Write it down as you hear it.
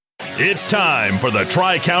It's time for the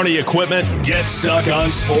Tri-County Equipment Get Stuck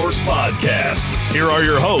on Sports podcast. Here are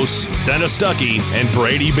your hosts, Dennis Stuckey and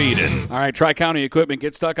Brady Beaton. All right, Tri-County Equipment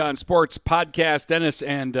Get Stuck on Sports podcast. Dennis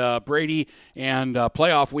and Brady, and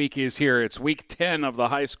playoff week is here. It's week 10 of the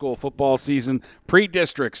high school football season.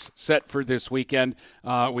 Pre-districts set for this weekend.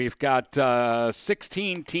 We've got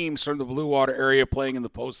 16 teams from the Blue Water area playing in the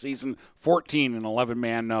postseason, 14 in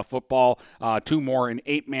 11-man football, 2 more in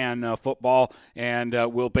 8-man football, and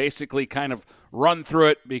we'll basically kind of run through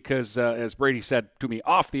it because, as Brady said to me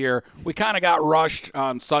off the air, we kind of got rushed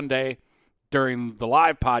on Sunday during the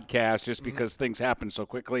live podcast just because things happen so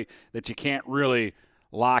quickly that you can't really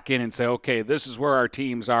lock in and say, okay, this is where our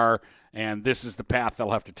teams are and this is the path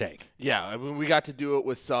they'll have to take. Yeah, I mean, we got to do it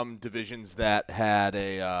with some divisions that had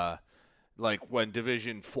like when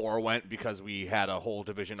Division 4 went, because we had a whole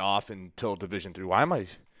division off until Division 3. Why am I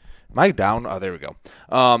down? Oh, there we go.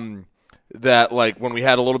 That, like, when we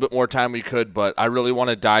had a little bit more time we could, but I really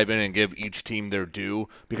want to dive in and give each team their due,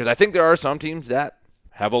 because I think there are some teams that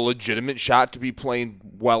have a legitimate shot to be playing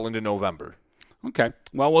well into November. Okay.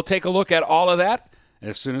 Well, we'll take a look at all of that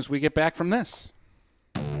as soon as we get back from this.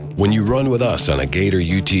 When you run with us on a Gator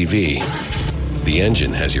UTV, the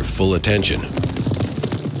engine has your full attention.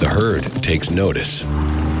 The herd takes notice.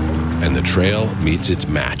 And the trail meets its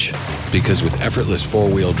match. Because with effortless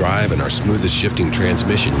four-wheel drive and our smoothest shifting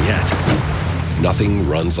transmission yet, nothing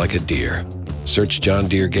runs like a deer. Search John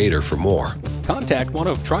Deere Gator for more. Contact one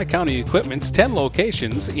of Tri-County Equipment's 10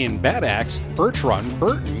 locations in Bad Axe, Birch Run,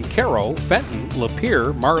 Burton, Caro, Fenton,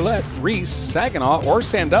 Lapeer, Marlette, Reese, Saginaw, or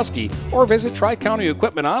Sandusky, or visit Tri-County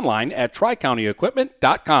Equipment online at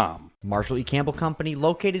tricountyequipment.com. Marshall E. Campbell Company,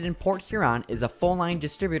 located in Port Huron, is a full-line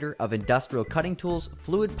distributor of industrial cutting tools,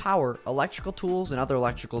 fluid power, electrical tools, and other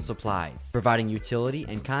electrical supplies, providing utility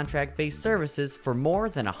and contract-based services for more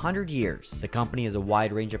than 100 years. The company has a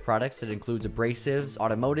wide range of products that includes abrasives,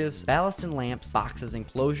 automotives, ballast and lamps, boxes and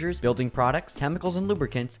closures, building products, chemicals and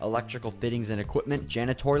lubricants, electrical fittings and equipment,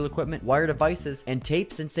 janitorial equipment, wire devices, and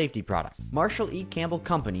tapes and safety products. Marshall E. Campbell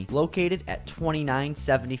Company, located at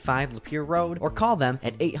 2975 Lapeer Road, or call them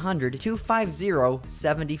at 800-250-7520.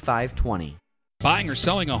 Buying or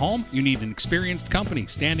selling a home? You need an experienced company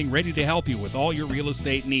standing ready to help you with all your real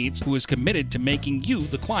estate needs, who is committed to making you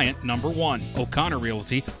the client number one. O'Connor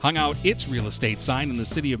Realty hung out its real estate sign in the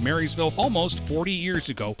city of Marysville almost 40 years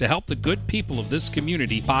ago to help the good people of this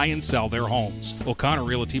community buy and sell their homes. O'Connor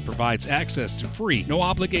Realty provides access to free,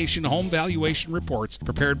 no-obligation home valuation reports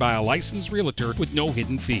prepared by a licensed realtor with no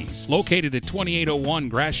hidden fees. Located at 2801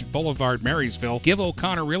 Gratiot Boulevard, Marysville, give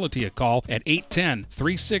O'Connor Realty a call at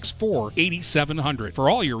 810-364-8700 for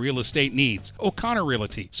all your real estate needs. O'Connor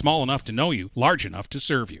Realty, small enough to know you, large enough to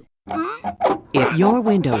serve you. If your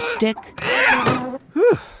windows stick,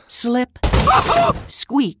 slip,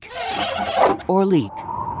 squeak, or leak,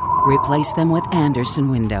 replace them with Andersen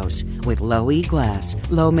Windows. With low E-glass,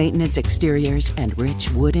 low-maintenance exteriors, and rich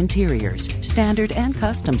wood interiors, standard and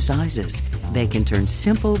custom sizes, they can turn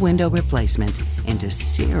simple window replacement into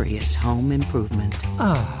serious home improvement.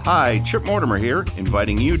 Hi, Chip Mortimer here,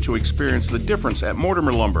 inviting you to experience the difference at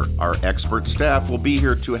Mortimer Lumber. Our expert staff will be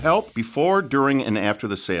here to help before, during, and after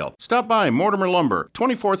the sale. Stop by Mortimer Lumber,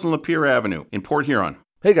 24th and Lapeer Avenue in Port Huron.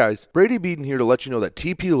 Hey guys, Brady Beaton here to let you know that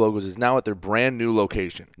TP Logos is now at their brand new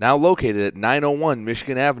location. Now located at 901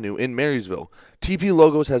 Michigan Avenue in Marysville, TP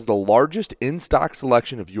Logos has the largest in-stock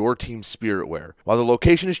selection of your team's spirit wear. While the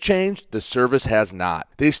location has changed, the service has not.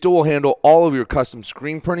 They still will handle all of your custom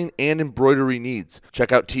screen printing and embroidery needs.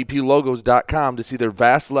 Check out tplogos.com to see their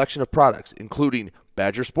vast selection of products, including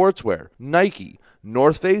Badger Sportswear, Nike,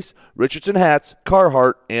 North Face, Richardson hats,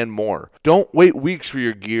 Carhartt, and more. Don't wait weeks for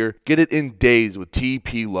your gear. Get it in days with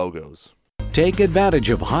TP Logos. Take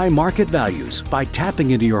advantage of high market values by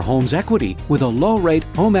tapping into your home's equity with a low-rate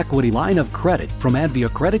home equity line of credit from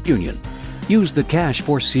Advia Credit Union. Use the cash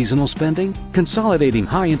for seasonal spending, consolidating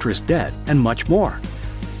high-interest debt, and much more.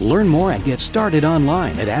 Learn more and get started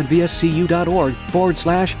online at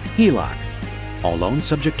adviacu.org/HELOC. All loans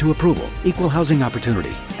subject to approval. Equal housing opportunity.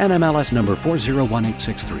 NMLS number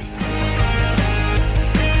 401863.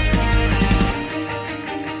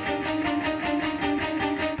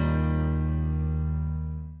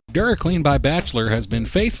 DuraClean by Bachelor has been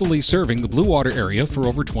faithfully serving the Blue Water area for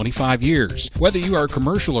over 25 years. Whether you are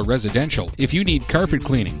commercial or residential, if you need carpet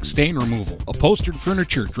cleaning, stain removal, upholstered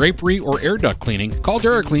furniture, drapery, or air duct cleaning, call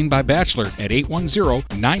DuraClean by Bachelor at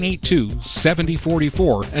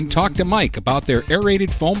 810-982-7044 and talk to Mike about their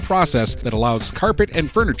aerated foam process that allows carpet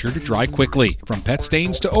and furniture to dry quickly. From pet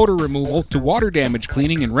stains to odor removal to water damage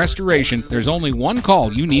cleaning and restoration, there's only one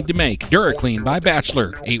call you need to make. DuraClean by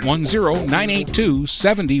Bachelor,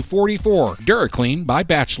 810-982-7044. DD44, DuraClean by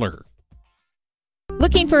Bachelor.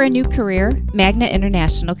 Looking for a new career? Magna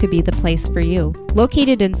International could be the place for you.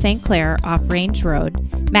 Located in St. Clair off Range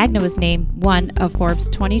Road, Magna was named one of Forbes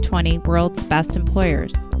 2020 World's Best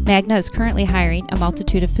Employers. Magna is currently hiring a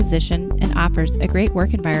multitude of positions and offers a great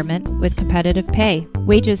work environment with competitive pay.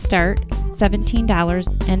 Wages start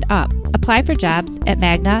 $17 and up. Apply for jobs at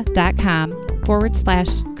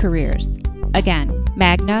magna.com/careers. Again,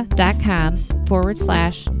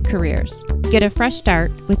 magna.com/careers. Get a fresh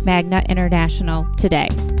start with Magna International today.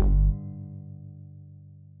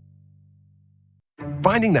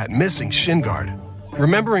 Finding that missing shin guard.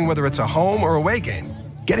 Remembering whether it's a home or away game.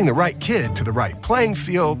 Getting the right kid to the right playing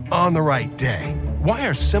field on the right day. Why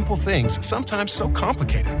are simple things sometimes so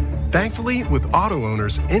complicated? Thankfully, with auto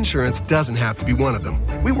owners, insurance doesn't have to be one of them.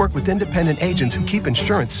 We work with independent agents who keep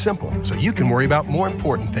insurance simple so you can worry about more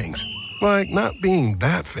important things. Like not being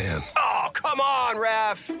that fan. Oh, come on,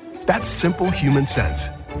 ref! That's simple human sense.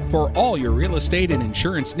 For all your real estate and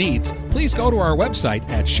insurance needs, please go to our website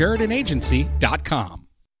at SheridanAgency.com.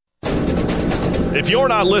 If you're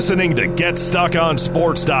not listening to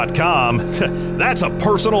GetStuckOnSports.com, that's a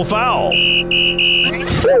personal foul.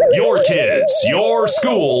 Your kids, your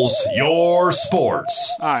schools, your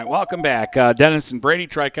sports. All right, welcome back. Dennis and Brady,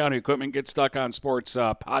 Tri-County Equipment Get Stuck on Sports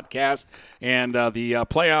podcast. And the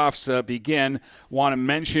playoffs begin. Want to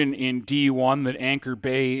mention in D1 that Anchor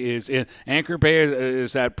Bay is in. Anchor Bay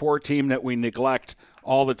is that poor team that we neglect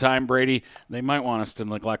all the time, Brady. They might want us to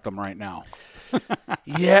neglect them right now.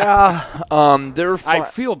 Yeah. I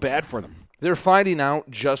feel bad for them. They're finding out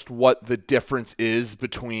just what the difference is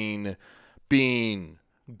between being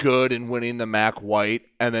good and winning the MAC White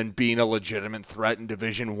and then being a legitimate threat in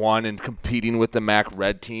Division I and competing with the MAC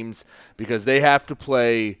Red teams, because they have to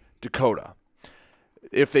play Dakota.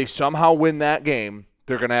 If they somehow win that game,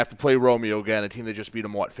 they're going to have to play Romeo again, a team that just beat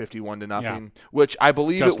them, 51-0, Yeah. which I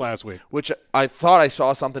believe just last week. Which I thought I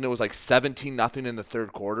saw something. It was like 17-0 in the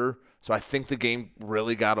third quarter. So I think the game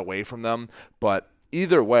really got away from them. But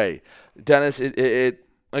either way, Dennis, it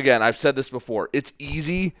again, I've said this before. It's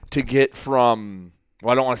easy to get from,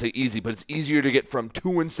 well, I don't want to say easy, but it's easier to get from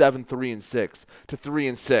 2-7, 3-6 to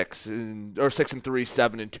 3-6, or 6-3,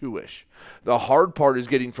 7-2-ish. The hard part is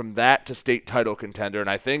getting from that to state title contender. And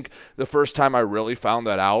I think the first time I really found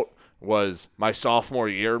that out was my sophomore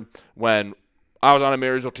year when I was on a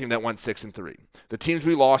Marysville team that went 6-3. The teams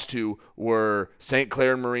we lost to were St.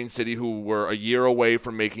 Clair and Marine City, who were a year away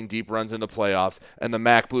from making deep runs in the playoffs, and the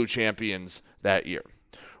MAC Blue champions that year.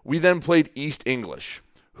 We then played East English,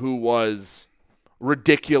 who was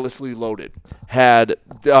ridiculously loaded. Had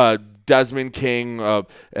Desmond King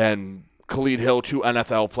and Khalid Hill, 2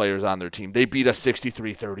 NFL players on their team. They beat us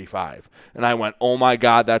 63-35. And I went, oh my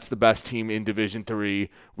God, that's the best team in Division III.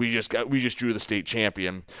 We just drew the state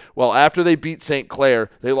champion. Well, after they beat St. Clair,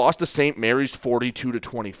 they lost to St. Mary's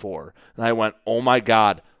 42-24. And I went, oh my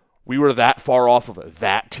God, we were that far off of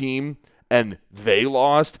that team and they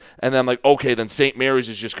lost. And then I'm like, okay, then St. Mary's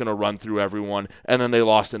is just going to run through everyone. And then they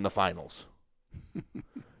lost in the finals.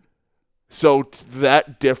 So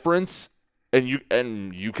that difference, and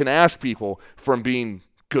you can ask people, from being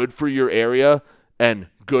good for your area and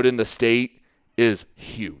good in the state is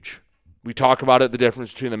huge. We talk about it, the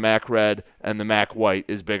difference between the MAC Red and the MAC White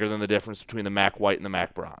is bigger than the difference between the MAC White and the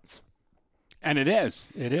MAC Bronze. And it is.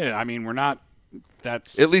 It is. I mean, we're not –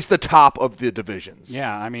 that's – at least the top of the divisions.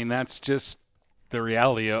 Yeah, I mean, that's just the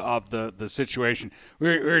reality of the situation.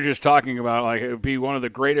 We were just talking about, like, it would be one of the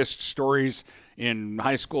greatest stories in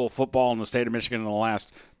high school football in the state of Michigan in the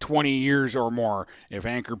last 20 years or more if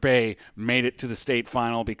Anchor Bay made it to the state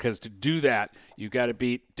final, because to do that, you got to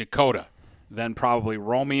beat Dakota, then probably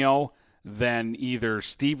Romeo, then either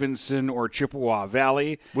Stevenson or Chippewa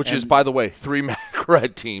Valley. Which is, by the way, 3 MAC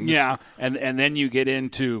Red teams. Yeah, and then you get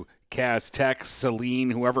into Cass Tech, Saline,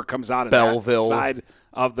 whoever comes out of Belleville. that side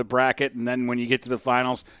of the bracket, and then when you get to the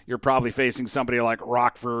finals, you're probably facing somebody like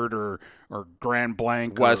Rockford or Grand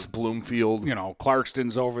Blanc, West Bloomfield. You know,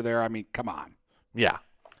 Clarkston's over there. I mean, come on. Yeah.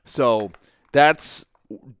 So that's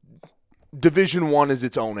Division I is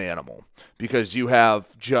its own animal, because you have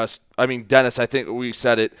just, I mean, Dennis, I think we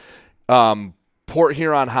said it, Port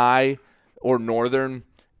Huron High or Northern,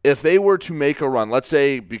 if they were to make a run, let's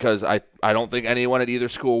say, because I don't think anyone at either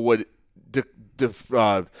school would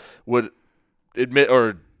admit,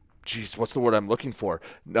 or geez, what's the word I'm looking for?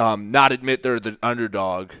 Not admit they're the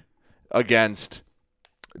underdog against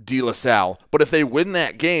De La Salle. But if they win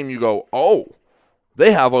that game, you go, oh,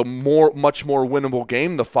 they have a much more winnable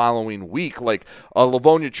game the following week. Like a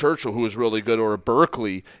Livonia Churchill, who is really good, or a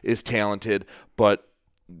Berkeley is talented, but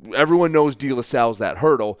everyone knows De La Salle's that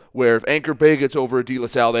hurdle, where if Anchor Bay gets over De La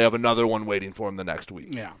Salle, they have another one waiting for them the next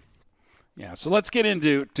week. Yeah. So let's get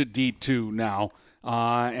into D2 now.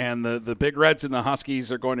 And the Big Reds and the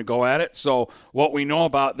Huskies are going to go at it. So what we know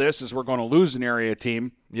about this is we're going to lose an area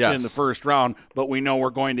team in the first round, but we know we're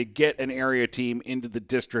going to get an area team into the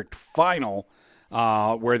district final,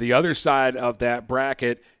 where the other side of that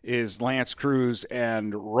bracket is L'Anse Creuse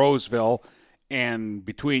and Roseville. And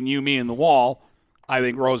between you, me, and the Wall, I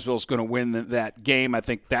think Roseville's going to win that game. I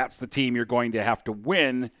think that's the team you're going to have to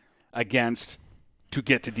win against to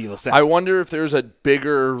get to De La Salle. I wonder if there's a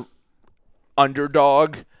bigger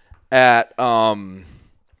underdog at a 1-4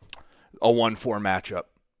 matchup.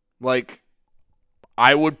 Like,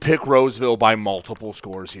 I would pick Roseville by multiple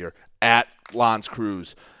scores here at L'Anse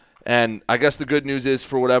Creuse. And I guess the good news is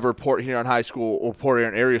for whatever Port Huron High School or Port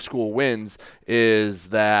Huron area school wins is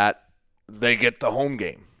that they get the home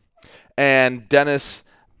game. And Dennis,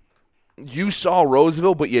 you saw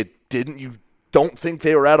Roseville, but you don't think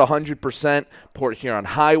they were at 100%. Port Huron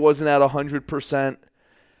High wasn't at 100%.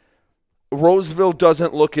 Roseville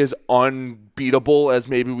doesn't look as unbeatable as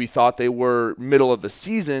maybe we thought they were middle of the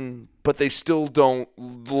season, but they still don't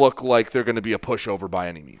look like they're going to be a pushover by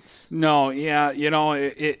any means. No, yeah,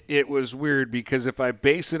 it was weird because if I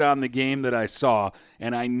base it on the game that I saw,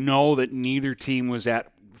 and I know that neither team was at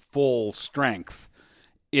full strength,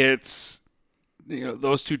 it's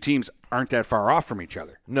those two teams aren't that far off from each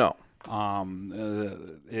other. No.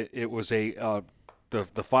 It was the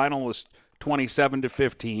final was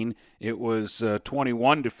 27-15. It was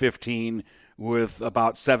 21-15 with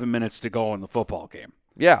about 7 minutes to go in the football game.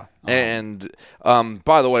 Yeah, and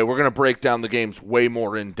by the way, we're going to break down the games way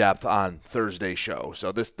more in depth on Thursday's show.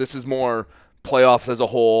 So this is more playoffs as a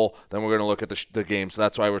whole. Then we're going to look at the game. So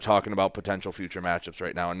that's why we're talking about potential future matchups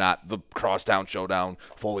right now, and not the crosstown showdown,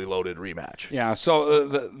 fully loaded rematch. Yeah. So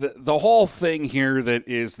the whole thing here that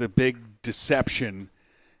is the big deception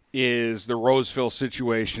is the Roseville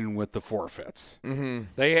situation with the forfeits. Mm-hmm.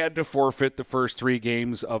 They had to forfeit the first 3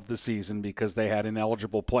 games of the season because they had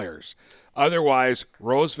ineligible players. Otherwise,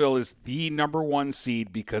 Roseville is the number 1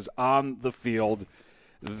 seed because on the field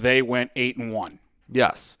they went 8-1.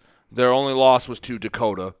 Yes. Their only loss was to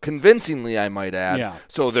Dakota, convincingly, I might add. Yeah.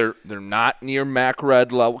 So they're not near MAC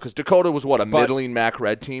Red level because Dakota was middling MAC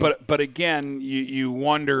Red team. But again, you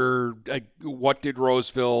wonder what did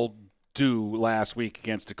Roseville do last week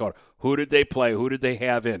against Dakota? Who did they play? Who did they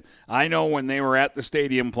have in? I know when they were at the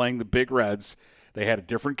stadium playing the Big Reds, they had a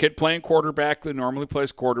different kid playing quarterback than normally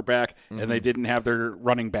plays quarterback, and they didn't have their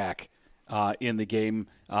running back in the game.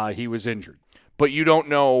 He was injured. But you don't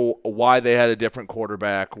know why they had a different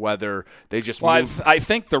quarterback, whether they just moved. I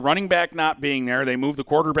think the running back not being there, they moved the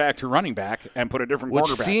quarterback to running back and put a different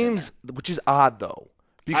quarterback in there. Which is odd, though.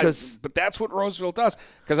 But that's what Roseville does.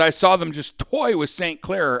 Because I saw them just toy with St.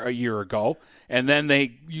 Clair a year ago, and then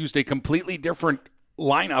they used a completely different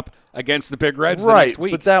lineup against the Big Reds the next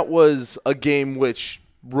week. But that was a game which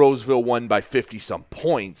Roseville won by 50-some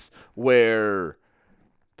points, where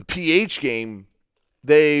the PH game,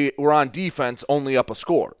 they were on defense only up a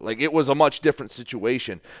score. Like, it was a much different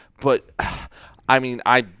situation. But, I mean,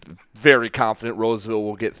 I'm very confident Roseville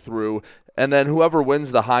will get through. And then whoever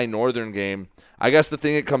wins the High Northern game, I guess the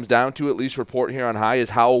thing it comes down to, at least for Port Huron High,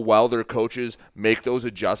 is how well their coaches make those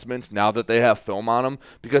adjustments now that they have film on them.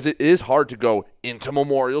 Because it is hard to go into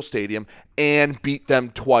Memorial Stadium and beat them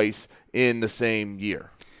twice in the same year.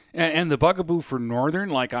 And the bugaboo for Northern,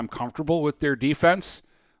 like, I'm comfortable with their defense.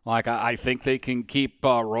 Like, I think they can keep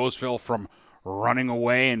Roseville from running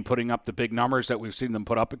away and putting up the big numbers that we've seen them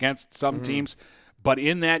put up against some teams. But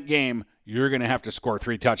in that game, you're going to have to score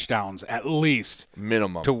 3 touchdowns at least.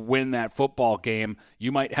 Minimum. To win that football game.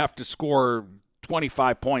 You might have to score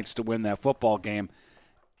 25 points to win that football game.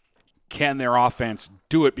 Can their offense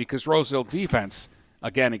do it? Because Roseville defense,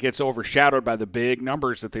 again, it gets overshadowed by the big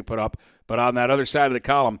numbers that they put up. But on that other side of the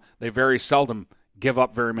column, they very seldom give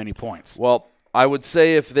up very many points. Well, I would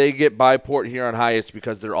say if they get by Port Huron High, it's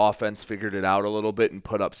because their offense figured it out a little bit and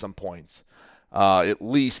put up some points. At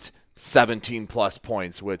least 17-plus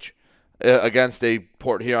points, which against a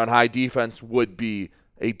Port Huron High defense would be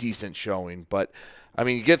a decent showing. But, I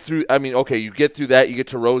mean, you get through that, you get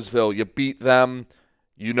to Roseville, you beat them,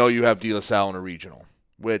 you know you have De La Salle in a regional,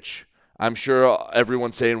 which I'm sure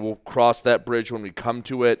everyone's saying we'll cross that bridge when we come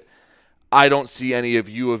to it. I don't see any of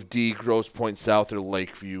U of D, Grosse Pointe South, or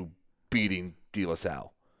Lakeview beating De La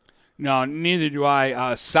Salle. No, neither do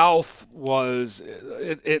I. South was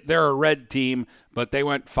they're a red team, but they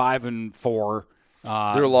went 5-4.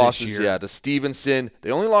 Their losses, to Stevenson.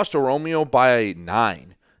 They only lost to Romeo by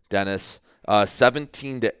 9, Dennis.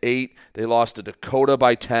 17-8. They lost to Dakota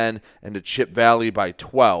by 10 and to Chip Valley by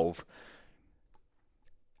 12.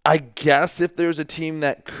 I guess if there's a team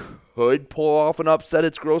that could pull off an upset,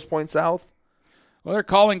 it's Grosse Pointe South. Well, their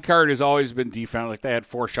calling card has always been defense. Like they had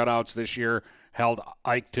 4 shutouts this year, held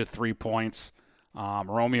Ike to 3 points.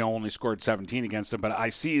 Romeo only scored 17 against them, but I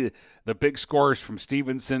see the big scores from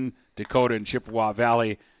Stevenson, Dakota, and Chippewa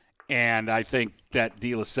Valley, and I think that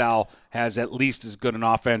De La Salle has at least as good an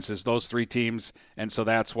offense as those 3 teams, and so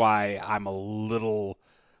that's why I'm a little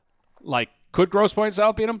like, could Grosse Pointe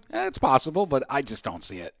South beat them? It's possible, but I just don't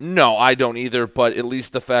see it. No, I don't either, but at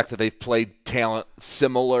least the fact that they've played talent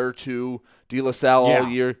similar to De La Salle all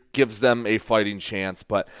year gives them a fighting chance.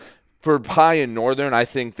 But for High and Northern, I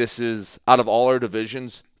think this is, out of all our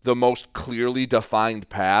divisions, the most clearly defined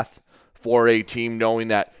path for a team, knowing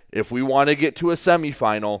that if we want to get to a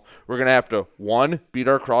semifinal, we're going to have to, 1, beat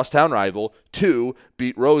our crosstown rival, 2,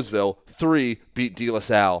 beat Roseville, 3, beat De La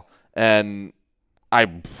Salle. And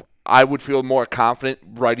I would feel more confident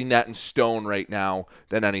writing that in stone right now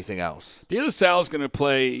than anything else. De La Salle is going to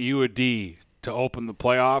play U of D to open the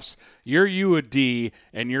playoffs. You're U of D,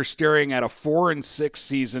 and you're staring at a 4-6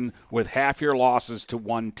 season with half your losses to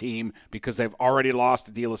one team because they've already lost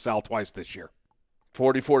to De La Salle twice this year.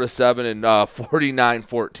 44-7 and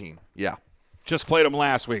 49-14. Yeah. Just played them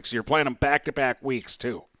last week, so you're playing them back-to-back weeks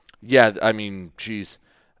too. Yeah, I mean, geez.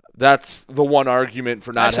 That's the one argument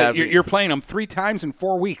for not having. You're playing them 3 times in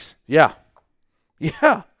 4 weeks. Yeah.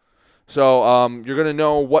 Yeah. So you're going to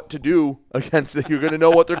know what to do against it. You're going to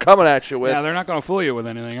know what they're coming at you with. Yeah, they're not going to fool you with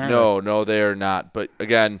anything, are they? No, they are not. But,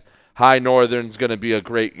 again, High Northern's going to be a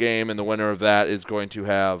great game, and the winner of that is going to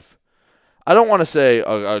have, I don't want to say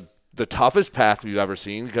the toughest path we've ever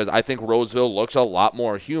seen, because I think Roseville looks a lot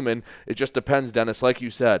more human. It just depends, Dennis, like you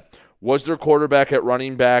said. Was their quarterback at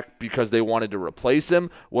running back because they wanted to replace him?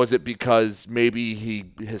 Was it because maybe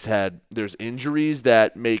there's injuries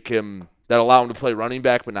that allow him to play running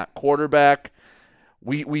back but not quarterback?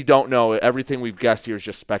 We don't know. Everything we've guessed here is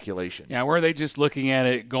just speculation. Yeah, were they just looking at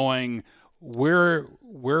it going, we're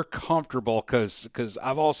comfortable because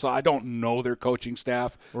I don't know their coaching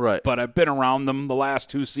staff, right? But I've been around them the last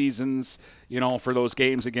 2 seasons, for those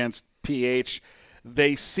games against PH.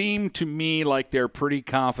 They seem to me like they're pretty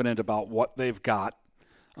confident about what they've got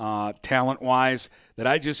talent-wise, that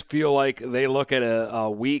I just feel like they look at a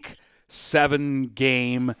Week 7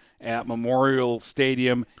 game at Memorial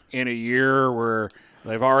Stadium in a year where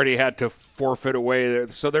they've already had to forfeit away.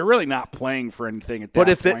 So they're really not playing for anything at that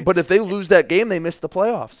point. But if they lose that game, they miss the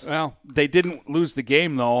playoffs. Well, they didn't lose the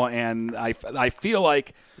game, though, and I feel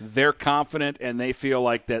like they're confident and they feel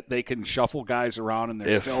like that they can shuffle guys around and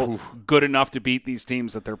they're still good enough to beat these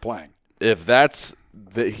teams that they're playing. If that's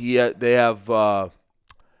they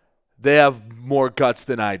have more guts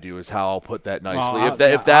than I do, is how I'll put that nicely.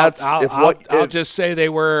 I'll just say they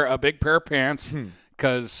wear a big pair of pants.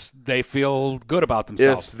 Because they feel good about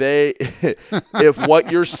themselves. If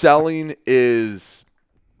what you're selling is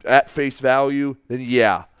at face value,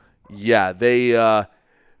 then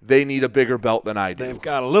they need a bigger belt than I do. They've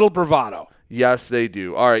got a little bravado. Yes, they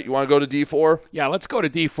do. All right, you want to go to D4? Yeah, let's go to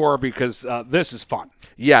D4 because this is fun.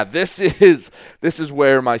 Yeah, this is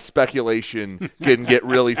where my speculation can get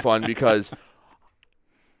really fun because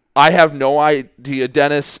I have no idea,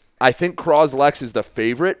 Dennis. I think Croslex is the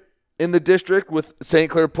favorite in the district with St.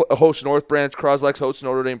 Clair hosts North Branch, Croslex hosts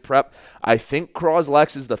Notre Dame Prep. I think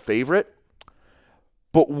Croslex is the favorite,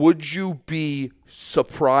 but would you be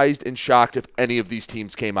surprised and shocked if any of these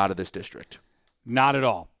teams came out of this district? Not at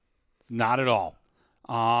all. Not at all.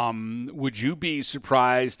 Would you be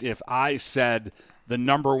surprised if I said the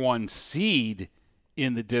number 1 seed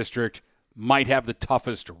in the district might have the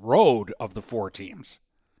toughest road of the 4 teams?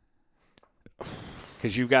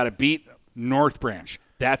 Because you've got to beat North Branch.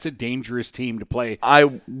 That's a dangerous team to play.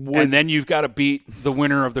 And then you've got to beat the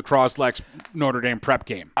winner of the Croslex Notre Dame Prep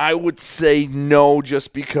game. I would say no,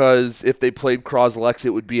 just because if they played Croslex,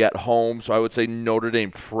 it would be at home. So I would say Notre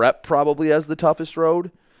Dame Prep probably has the toughest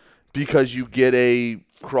road because you get a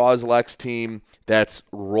Croslex team that's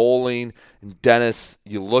rolling. And Dennis,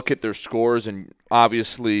 you look at their scores and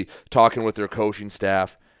obviously talking with their coaching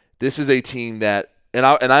staff, this is a team that, and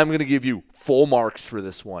I'm going to give you full marks for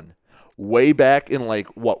this one. Way back in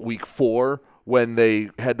week 4 when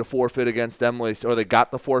they had to forfeit against Emily, or they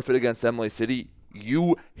got the forfeit against Emily City,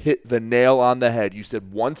 you hit the nail on the head. You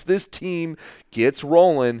said once this team gets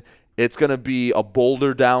rolling, it's going to be a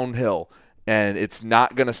boulder downhill, and it's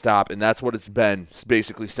not going to stop, and that's what it's been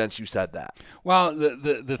basically since you said that. Well,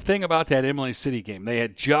 the thing about that Emily City game, they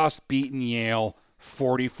had just beaten Yale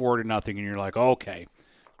 44-0, and you're like, okay,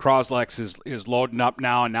 Croslex is loading up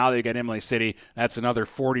now, and now they got Imlay City. That's another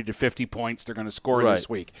 40 to 50 points they're going to score this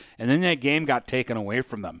week. And then that game got taken away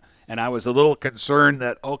from them. And I was a little concerned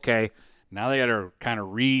that, okay, now they got to kind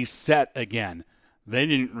of reset again. They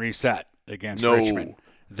didn't reset against Richmond.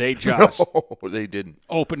 They just they didn't.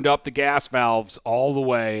 Opened up the gas valves all the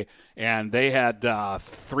way, and they had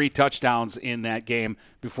 3 touchdowns in that game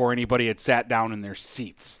before anybody had sat down in their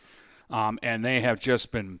seats. And they have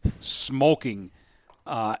just been smoking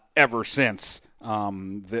ever since.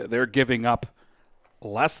 They're giving up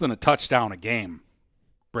less than a touchdown a game,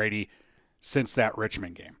 Brady, since that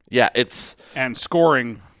Richmond game. Yeah, and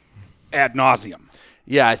scoring ad nauseum.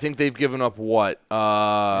 Yeah, I think they've given up what?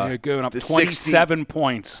 They've given up 27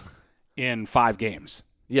 points in 5 games.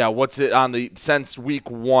 Yeah, what's it on since week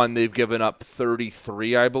 1? They've given up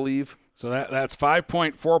 33, I believe. So that's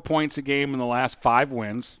 5.4 points a game in the last 5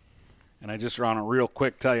 wins. And I just want to real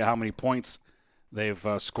quick tell you how many points they've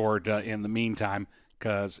scored in the meantime,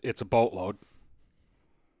 because it's a boatload.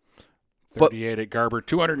 38 at Garber,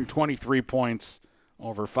 223 points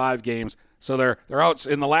over 5 games. So they're out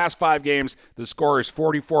in the last 5 games. The score is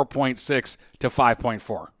 44.6 to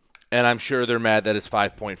 5.4. And I'm sure they're mad that it's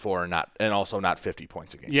 5.4 and also not 50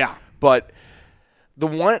 points a game. Yeah. But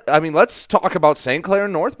let's talk about St. Clair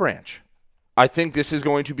and North Branch. I think this is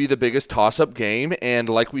going to be the biggest toss-up game. And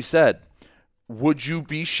like we said, would you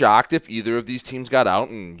be shocked if either of these teams got out?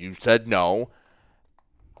 And you said no.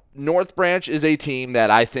 North Branch is a team that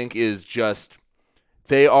I think is just –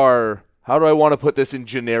 they are – how do I want to put this in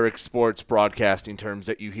generic sports broadcasting terms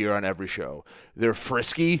that you hear on every show? They're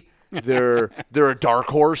frisky. They're a dark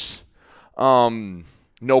horse.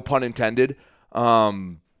 No pun intended.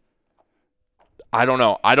 I don't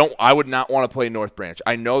know. I would not want to play North Branch.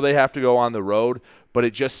 I know they have to go on the road, but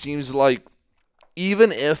it just seems like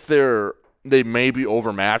even if they may be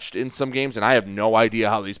overmatched in some games, and I have no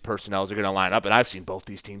idea how these personnels are going to line up, and I've seen both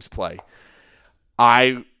these teams play.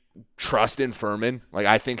 I trust in Furman. Like,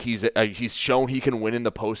 I think he's shown he can win in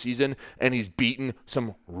the postseason, and he's beaten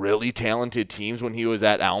some really talented teams when he was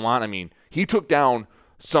at Almont. I mean, he took down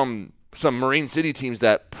some Marine City teams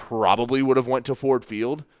that probably would have went to Ford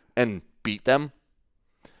Field and beat them.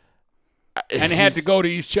 And had to go to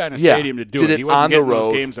East China Stadium to do it. He wasn't getting those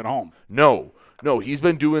games at home. No, he's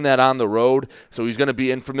been doing that on the road, so he's going to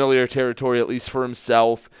be in familiar territory, at least for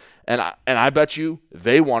himself. And I bet you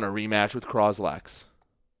they want a rematch with Croslex.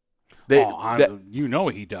 You know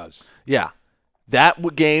he does. Yeah.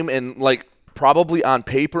 That game, and like probably on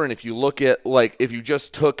paper, and if you look at, like, if you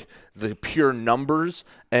just took the pure numbers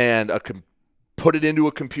and put it into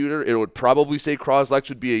a computer, it would probably say Croslex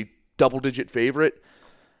would be a double-digit favorite.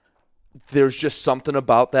 There's just something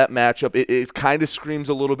about that matchup. It kind of screams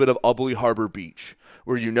a little bit of Ubly Harbor Beach,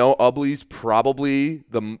 where Ubly's probably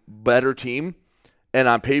the better team. And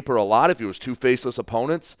on paper, a lot if it was 2 faceless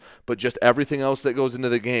opponents, but just everything else that goes into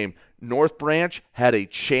the game. North Branch had a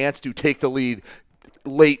chance to take the lead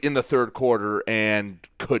late in the third quarter and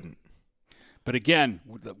couldn't. But again,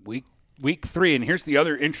 week 3, and here's the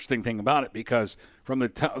other interesting thing about it, because from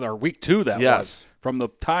week 2 was, from the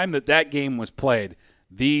time that game was played,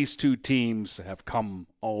 these 2 teams have come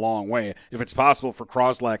a long way. If it's possible for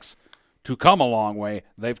Croslex to come a long way,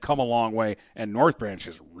 they've come a long way, and North Branch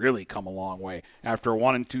has really come a long way. After a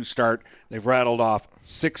 1-2 start, they've rattled off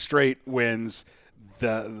 6 straight wins.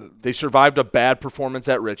 They survived a bad performance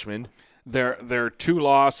at Richmond. Their 2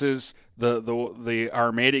 losses, the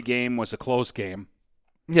Armada game was a close game.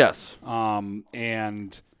 Yes.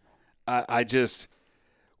 And I just,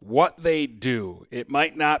 what they do, it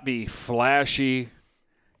might not be flashy,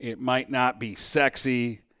 it might not be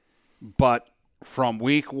sexy, but from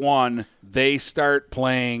week 1, they start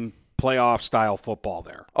playing playoff-style football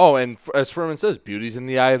there. Oh, and as Furman says, beauty's in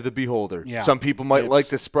the eye of the beholder. Yeah. Some people might like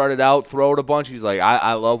to spread it out, throw it a bunch. He's like,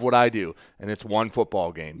 I love what I do, and it's 1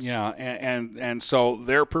 football game. Yeah, and so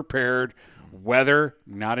they're prepared. Weather,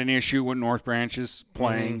 not an issue when North Branch is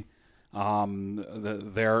playing.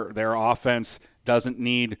 Mm-hmm. Their offense doesn't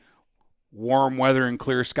need warm weather and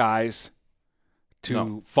clear skies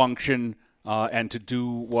to function and to do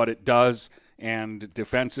what it does. And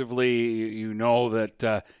defensively, you know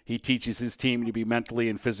that he teaches his team to be mentally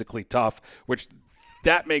and physically tough, which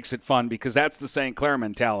that makes it fun because that's the St. Clair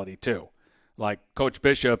mentality too. Like Coach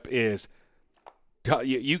Bishop is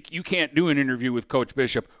you can't do an interview with Coach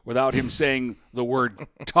Bishop without him saying the word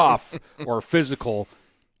tough or physical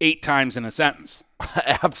 8 times in a sentence.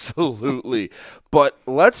 Absolutely. But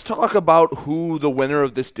let's talk about who the winner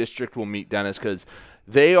of this district will meet, Dennis, because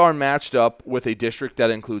they are matched up with a district that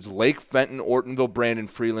includes Lake, Fenton, Ortonville, Brandon,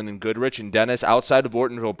 Freeland, and Goodrich. And Dennis, outside of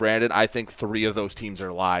Ortonville, Brandon, I think 3 of those teams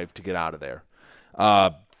are live to get out of there.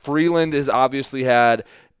 Freeland has obviously had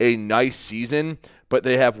a nice season, but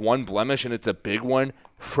they have one blemish, and it's a big one.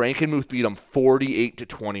 Frankenmuth beat them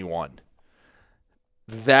 48-21.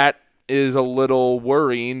 That is a little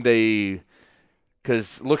worrying.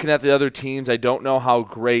 Because looking at the other teams, I don't know how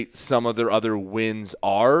great some of their other wins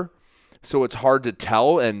are, so it's hard to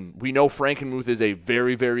tell. And we know Frankenmuth is a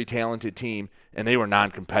very, very talented team, and they were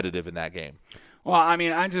non-competitive in that game. Well, I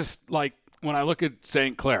mean, I just like when I look at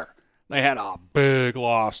St. Clair, they had a big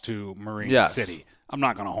loss to Marine City. I'm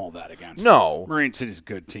not going to hold that against them. Marine City's a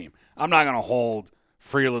good team. I'm not going to hold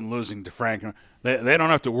Freeland losing to Frankenmuth. They don't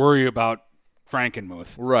have to worry about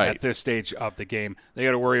Frankenmuth at this stage of the game. They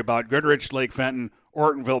got to worry about Goodrich, Lake Fenton,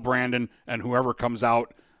 Ortonville, Brandon, and whoever comes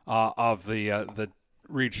out of the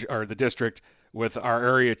region or the district with our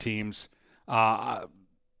area teams. I'll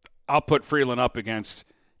put Freeland up against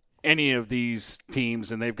any of these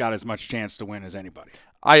teams, and they've got as much chance to win as anybody.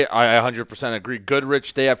 I 100% agree.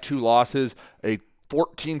 Goodrich, they have 2 losses, a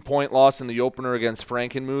 14-point loss in the opener against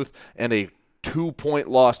Frankenmuth, and a 2-point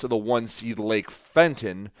loss to the 1-seed Lake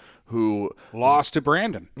Fenton, who lost to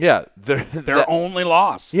Brandon. Yeah. Their only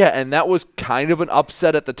loss. Yeah, and that was kind of an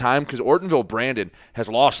upset at the time because Ortonville Brandon has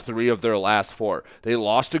lost 3 of their last 4. They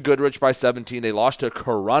lost to Goodrich by 17. They lost to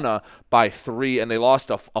Corunna by 3, and they lost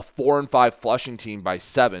a 4-5 Flushing team by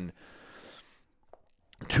 7.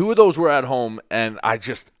 2 of those were at home, and I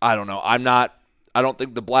don't know. I don't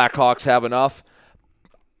think the Blackhawks have enough.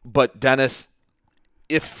 But, Dennis,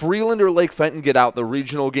 if Freeland or Lake Fenton get out, the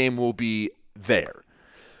regional game will be there.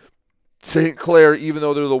 St. Clair, even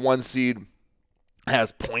though they're the 1 seed,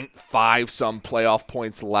 has 0.5 some playoff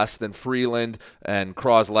points less than Freeland, and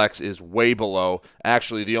Croslex is way below.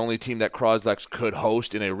 Actually, the only team that Croslex could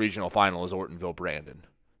host in a regional final is Ortonville Brandon.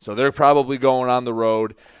 So they're probably going on the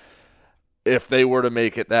road if they were to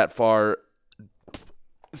make it that far.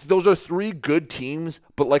 Those are 3 good teams,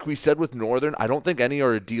 but like we said with Northern, I don't think any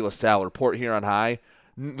are a De La Salle or Port Huron High.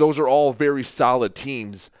 Those are all very solid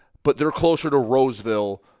teams, but they're closer to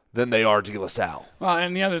Roseville than they are De La Salle. Well,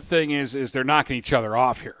 and the other thing is they're knocking each other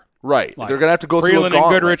off here. Right. Like, they're going to have to go Freeland through a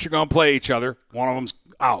gauntlet. and Goodrich are going to play each other. One of them's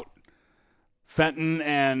out. Fenton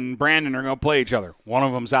and Brandon are going to play each other. One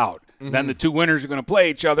of them's out. Mm-hmm. Then the 2 winners are going to play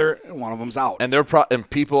each other, and one of them's out. And and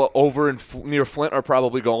people over near Flint are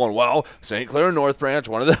probably going, well, St. Clair and North Branch,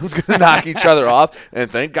 one of them's going to knock each other off.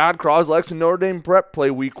 And thank God Croslex and Notre Dame Prep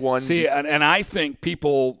play week 1. See, and I think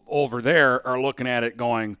people over there are looking at it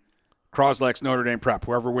going, Croslex, Notre Dame Prep,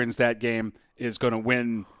 whoever wins that game is going to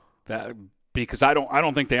win that, because I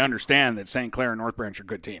don't think they understand that St. Clair and North Branch are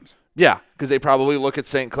good teams. Yeah, because they probably look at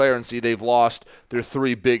St. Clair and see they've lost their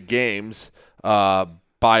 3 big games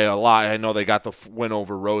by a lot. I know they got the win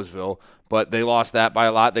over Roseville, but they lost that by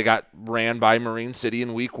a lot. They got ran by Marine City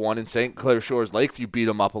in week 1, and St. Clair Shores Lakeview beat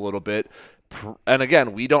them up a little bit. And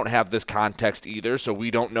again, we don't have this context either, so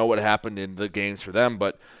we don't know what happened in the games for them,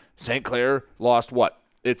 but St. Clair lost what?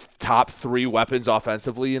 Its top 3 weapons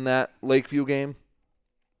offensively in that Lakeview game?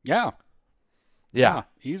 Yeah,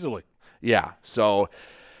 easily. Yeah, so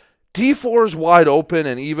D4 is wide open,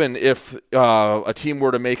 and even if a team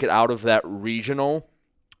were to make it out of that regional,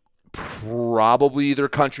 probably either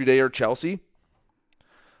Country Day or Chelsea,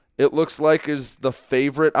 it looks like is the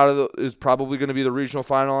favorite is probably going to be the regional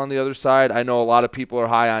final on the other side. I know a lot of people are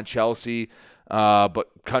high on Chelsea, but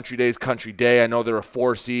Country Day is Country Day. I know they're a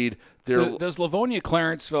 4 seed. Does Livonia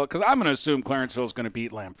Clarenceville, because I'm going to assume Clarenceville is going to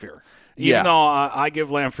beat Lamphere. Even though I give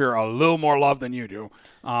Lamphere a little more love than you do,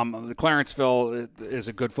 the Clarenceville is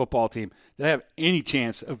a good football team. Do they have any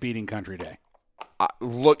chance of beating Country Day?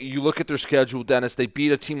 You look at their schedule, Dennis. They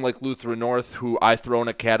beat a team like Lutheran North, who I throw in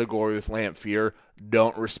a category with Lamphere.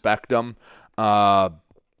 Don't respect them. Only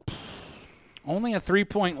a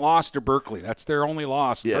 3-point loss to Berkeley. That's their only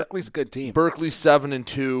loss. Yeah. Berkeley's a good team. Berkeley's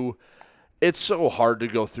 7-2. It's so hard to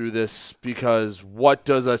go through this because what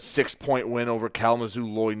does a 6-point win over Kalamazoo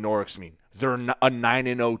Lloyd Norris mean? They're a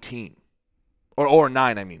 9-0 team. Or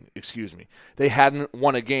 9, I mean, excuse me. They hadn't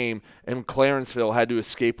won a game, and Clarenceville had to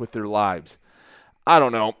escape with their lives. I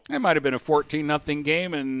don't know. It might have been a 14-0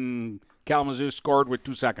 game, and Kalamazoo scored with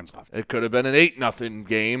 2 seconds left. It could have been an 8-0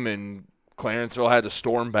 game, and Clarenceville had to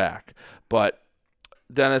storm back. But,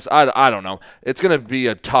 Dennis, I don't know. It's going to be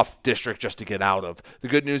a tough district just to get out of. The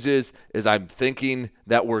good news is I'm thinking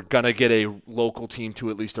that we're going to get a local team to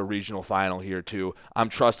at least a regional final here, too. I'm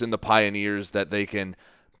trusting the Pioneers that they can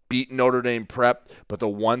beat Notre Dame Prep. But the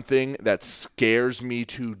one thing that scares me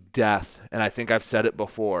to death, and I think I've said it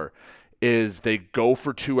before, is they go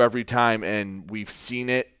for 2 every time, and we've seen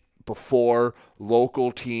it before,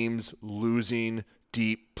 local teams losing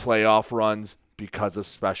deep playoff runs because of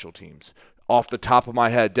special teams. off the top of my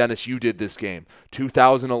head, Dennis, you did this game.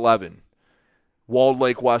 2011, Walled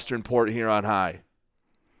Lake Western, Port Huron High.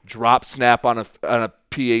 Drop snap on a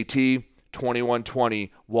PAT, 21-20,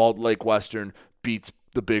 Walled Lake Western beats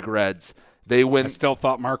the Big Reds. They win. I still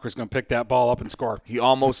thought Mark was going to pick that ball up and score. He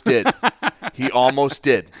almost did. He almost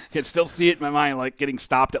did. I can still see it in my mind, like getting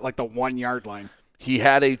stopped at like the 1 yard line. He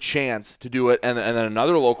had a chance to do it. And then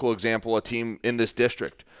another local example, a team in this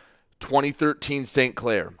district, 2013 St.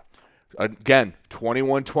 Clair. Again,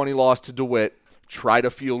 21-20 loss to DeWitt. Tried a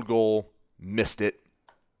field goal, missed it.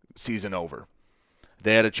 Season over.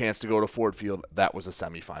 They had a chance to go to Ford Field. That was a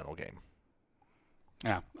semifinal game.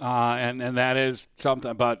 Yeah, and that is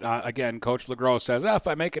something. But, again, Coach LeGros says, if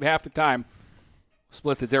I make it half the time,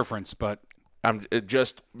 split the difference. But it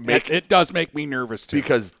does make me nervous, too.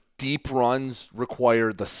 Because deep runs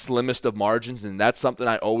require the slimmest of margins, and that's something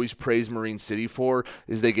I always praise Marine City for,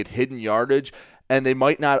 is they get hidden yardage, and they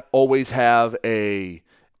might not always have a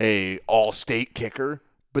all-state kicker,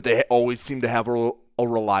 but they always seem to have a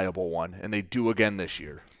reliable one, and they do again this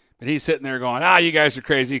year. But he's sitting there going, you guys are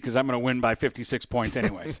crazy because I'm going to win by 56 points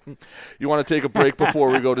anyways. You want to take a break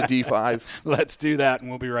before we go to D5? Let's do that,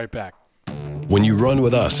 and we'll be right back. When you run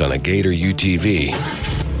with us on a Gator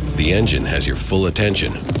UTV, the engine has your full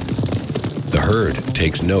attention. The herd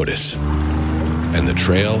takes notice. And the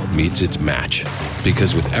trail meets its match.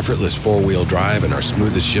 Because with effortless four-wheel drive and our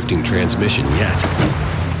smoothest shifting transmission yet,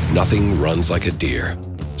 nothing runs like a Deere.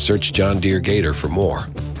 Search John Deere Gator for more.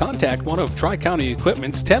 Contact one of Tri-County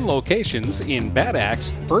Equipment's 10 locations in Bad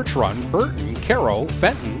Axe, Birch Run, Burton, Caro,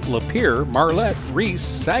 Fenton, Lapeer, Marlette, Reese,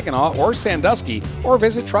 Saginaw, or Sandusky, or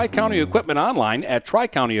visit Tri-County Equipment online at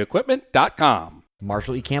tricountyequipment.com.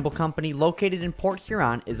 Marshall E. Campbell Company, located in Port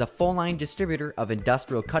Huron, is a full-line distributor of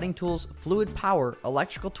industrial cutting tools, fluid power,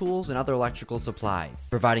 electrical tools, and other electrical supplies,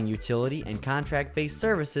 providing utility and contract-based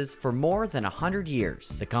services for more than 100 years.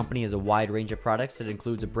 The company has a wide range of products that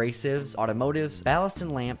includes abrasives, automotives, ballast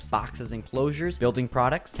and lamps, boxes and closures, building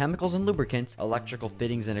products, chemicals and lubricants, electrical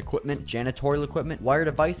fittings and equipment, janitorial equipment, wire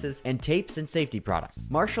devices, and tapes and safety products.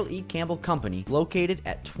 Marshall E. Campbell Company, located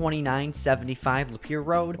at 2975 Lapeer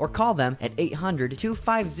Road, or call them at 800-250-7520.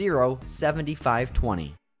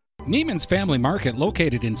 Neiman's Family Market,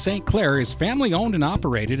 located in St. Clair, is family-owned and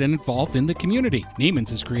operated and involved in the community.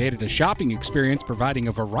 Neiman's has created a shopping experience providing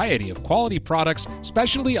a variety of quality products,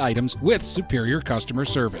 specialty items with superior customer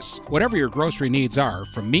service. Whatever your grocery needs are,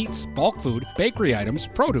 from meats, bulk food, bakery items,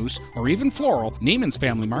 produce, or even floral, Neiman's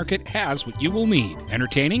Family Market has what you will need.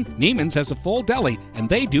 Entertaining? Neiman's has a full deli, and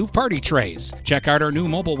they do party trays. Check out our new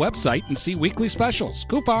mobile website and see weekly specials,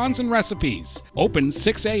 coupons, and recipes. Open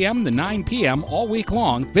 6 a.m. to 9 p.m. all week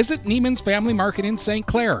long. Visit Neiman's Family Market in St.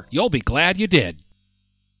 Clair. You'll be glad you did.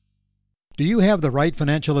 Do you have the right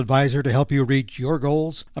financial advisor to help you reach your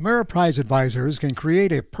goals? Ameriprise Advisors can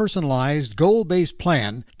create a personalized, goal-based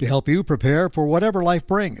plan to help you prepare for whatever life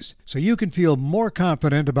brings, so you can feel more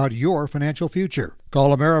confident about your financial future.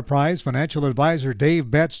 Call Ameriprise Financial Advisor Dave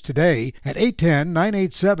Betts today at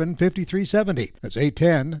 810-987-5370. That's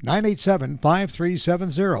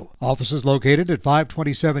 810-987-5370. Office is located at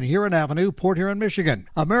 527 Huron Avenue, Port Huron, Michigan.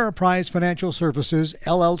 Ameriprise Financial Services,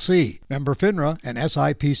 LLC. Member FINRA and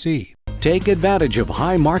SIPC. Take advantage of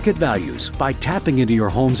high market values by tapping into your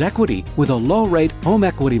home's equity with a low-rate home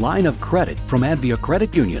equity line of credit from Advia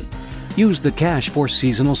Credit Union. Use the cash for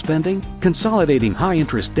seasonal spending, consolidating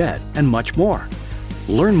high-interest debt, and much more.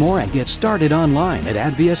 Learn more and get started online at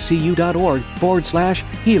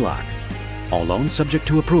adviacu.org/HELOC. All loans subject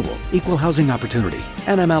to approval. Equal housing opportunity.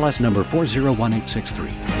 NMLS number 401863.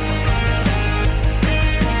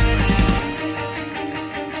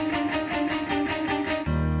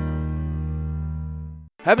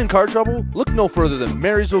 Having car trouble? Look no further than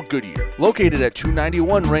Marysville Goodyear. Located at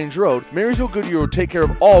 291 Range Road, Marysville Goodyear will take care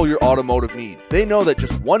of all your automotive needs. They know that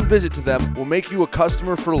just one visit to them will make you a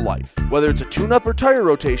customer for life. Whether it's a tune-up or tire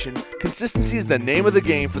rotation, consistency is the name of the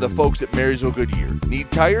game for the folks at Marysville Goodyear.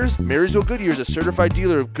 Need tires? Marysville Goodyear is a certified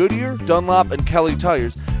dealer of Goodyear, Dunlop, and Kelly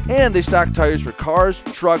tires, and they stock tires for cars,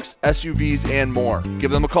 trucks, SUVs, and more.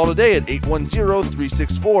 Give them a call today at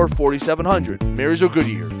 810-364-4700. Marysville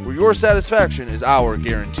Goodyear, where your satisfaction is our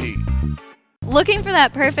guarantee. Looking for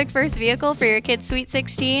that perfect first vehicle for your kid's Sweet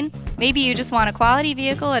 16? Maybe you just want a quality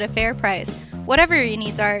vehicle at a fair price. Whatever your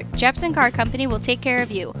needs are, Jepson Car Company will take care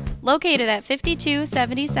of you. Located at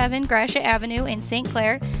 5277 Gratiot Avenue in St.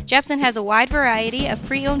 Clair, Jepson has a wide variety of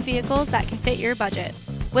pre-owned vehicles that can fit your budget.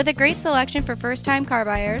 With a great selection for first-time car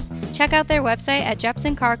buyers, check out their website at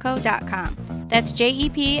jepsoncarco.com. That's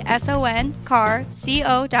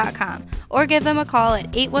JEPSONCARCO.com. Or give them a call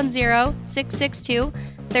at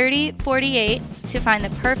 810-662-3048 to find the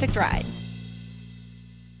perfect ride.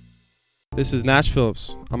 This is Nash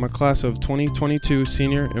Phillips. I'm a class of 2022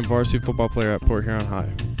 senior and varsity football player at Port Huron High.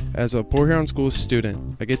 As a Port Huron Schools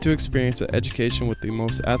student, I get to experience an education with the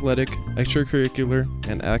most athletic, extracurricular,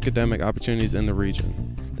 and academic opportunities in the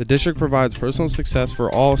region. The district provides personal success for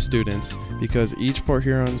all students because each Port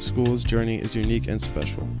Huron Schools journey is unique and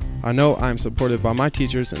special. I know I am supported by my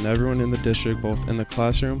teachers and everyone in the district, both in the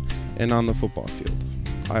classroom and on the football field.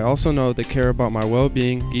 I also know they care about my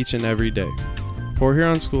well-being each and every day. Port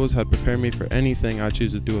Huron Schools had prepared me for anything I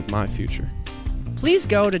choose to do with my future. Please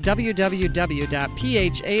go to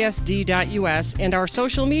www.phasd.us and our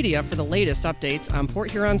social media for the latest updates on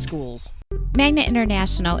Port Huron Schools. Magna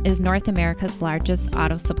International is North America's largest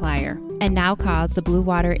auto supplier and now calls the Blue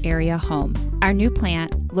Water area home. Our new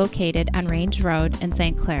plant, located on Range Road in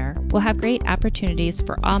St. Clair, will have great opportunities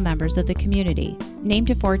for all members of the community. Named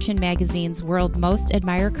to Fortune magazine's World Most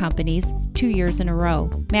Admired Companies 2 years in a row,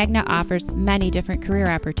 Magna offers many different career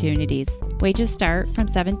opportunities. Wages start from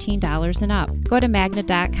 $17 and up. Go to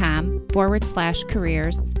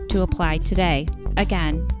magna.com/careers to apply today.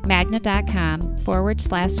 Again,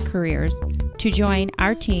 magna.com/careers to join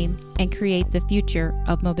our team and create the future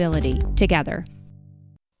of mobility together.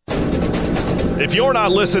 If you're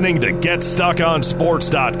not listening to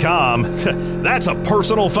GetStuckOnSports.com, that's a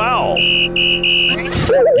personal foul.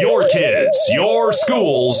 Your kids, your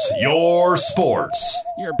schools, your sports.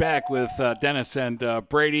 You're back with Dennis and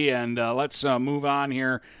Brady, and let's move on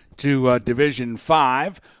here to Division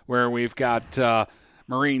 5, where we've got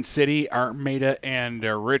Marine City, Armada, and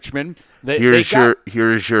Richmond. Here's your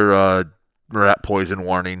rat poison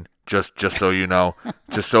warning. Just so you know.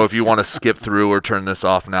 Just so if you want to skip through or turn this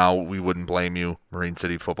off now, we wouldn't blame you, Marine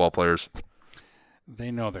City football players. They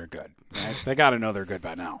know they're good. Right? They got to know they're good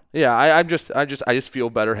by now. Yeah, I just feel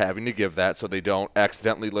better having to give that so they don't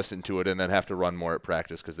accidentally listen to it and then have to run more at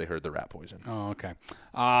practice because they heard the rat poison. Oh, okay.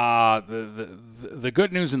 The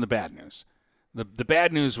good news and the bad news. The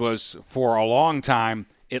bad news was for a long time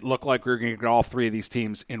it looked like we were going to get all three of these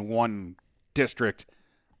teams in one district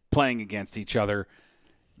playing against each other.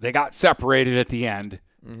 They got separated at the end,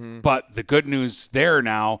 but the good news there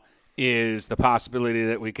now is the possibility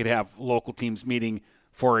that we could have local teams meeting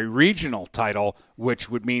for a regional title, which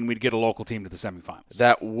would mean we'd get a local team to the semifinals.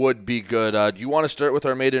 That would be good. Do you want to start with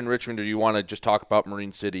Armada and Richmond, or do you want to just talk about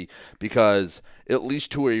Marine City? Because at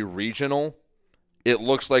least to a regional, it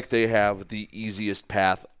looks like they have the easiest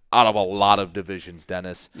path out of a lot of divisions,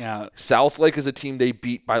 Dennis. Yeah. Southlake is a team they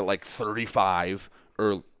beat by like 35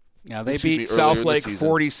 or they beat Southlake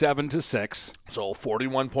 47-6. So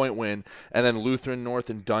 41-point win. And then Lutheran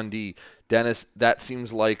North and Dundee. Dennis, that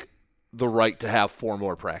seems like the right to have 4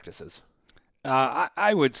 more practices.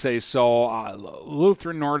 I would say so.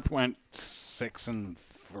 Lutheran North went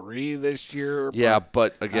 6-3 this year. Yeah,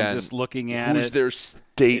 but again, I'm just looking at who's their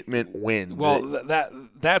statement win? Well,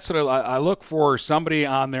 that's what I look for. Somebody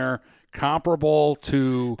on there comparable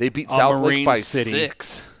to they beat Southlake Marine by City.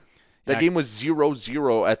 6. That game was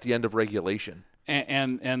 0-0 at the end of regulation.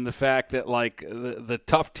 And the fact that, like, the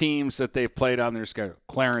tough teams that they've played on their schedule,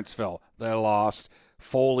 Clarenceville, they lost.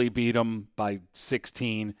 Foley beat them by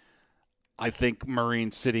 16. I think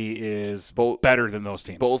Marine City is better than those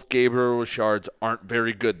teams. Both Gabriel Richards aren't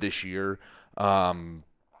very good this year.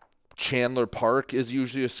 Chandler Park is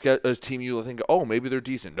usually a team you think, oh, maybe they're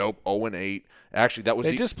decent. Nope, 0-8. Actually, that was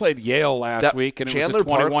they just played Yale last week, and it was a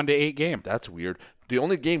 21-8 game. That's weird. The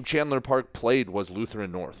only game Chandler Park played was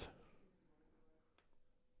Lutheran North.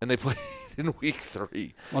 And they played in week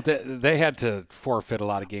 3. Well, they had to forfeit a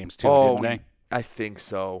lot of games, too, didn't they? I think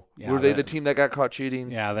so. Yeah, were they the team that got caught cheating?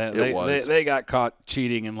 Yeah, they got caught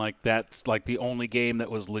cheating, and like that's like the only game that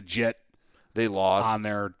was legit. They lost on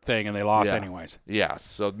their thing, and they lost anyways. Yeah,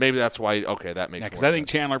 so maybe that's why. Okay, that makes sense. Because I think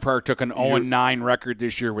Chandler Park took an 0-9 record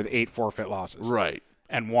this year with 8 forfeit losses. Right.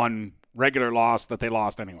 And 1 regular loss that they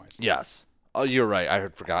lost anyways. Yes. Oh, you're right. I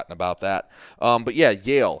had forgotten about that. But yeah,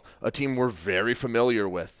 Yale, a team we're very familiar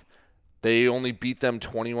with. They only beat them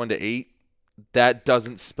 21-8. That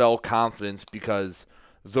doesn't spell confidence because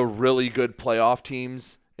the really good playoff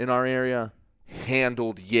teams in our area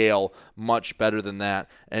handled Yale much better than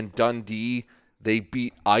that. And Dundee, they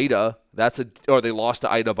beat Ida. They lost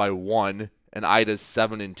to Ida by 1, and Ida's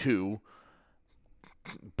 7-2.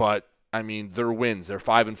 But I mean, their wins, they're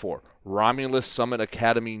 5-4. Romulus Summit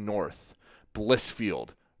Academy North, Blissfield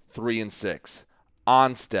 3-6,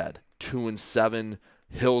 Onstead 2-7,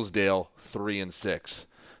 Hillsdale 3-6.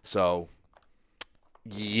 So,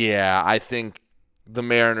 yeah, I think the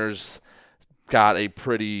Mariners got a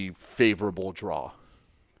pretty favorable draw.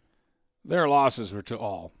 Their losses were to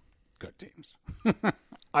all good teams.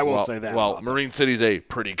 I will say that. Well, Marine City's a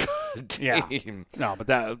pretty good team. Yeah. No,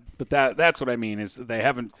 but that's what I mean is they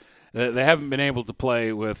haven't been able to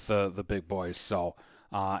play with the big boys. So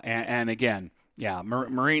and again,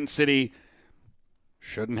 Marine City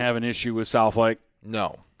shouldn't have an issue with Southlake.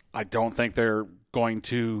 No, I don't think they're going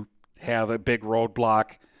to have a big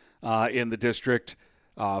roadblock in the district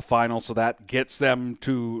final, so that gets them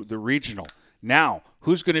to the regional. Now,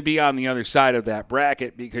 who's going to be on the other side of that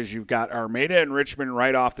bracket? Because you've got Armada and Richmond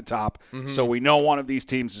right off the top, so we know one of these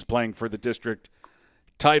teams is playing for the district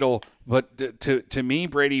title. But to me,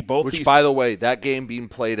 Brady, both which, these by the way, that game being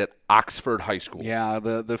played at Oxford High School. Yeah,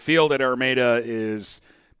 the field at Armada is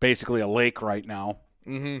basically a lake right now.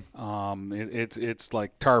 It's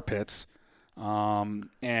like tar pits,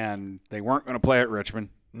 and they weren't going to play at Richmond.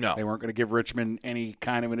 No. They weren't going to give Richmond any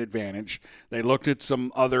kind of an advantage. They looked at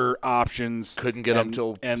some other options. Couldn't get them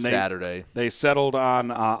till Saturday. They settled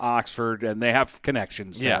on Oxford, and they have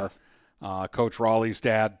connections there. Coach Raleigh's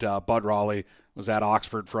dad, Bud Raleigh, was at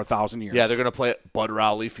Oxford for 1,000 years. Yeah, they're going to play at Bud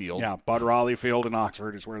Raleigh Field. Yeah, Bud Raleigh Field in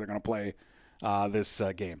Oxford is where they're going to play this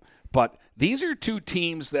game. But these are two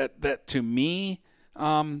teams that to me,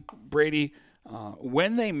 Brady,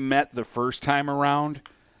 when they met the first time around,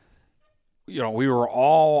 we were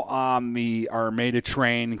all on the Armada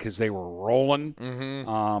train because they were rolling,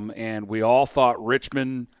 and we all thought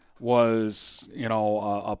Richmond was,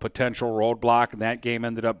 a potential roadblock, and that game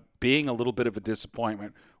ended up being a little bit of a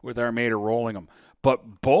disappointment with Armada rolling them.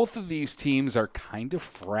 But both of these teams are kind of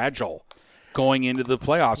fragile going into the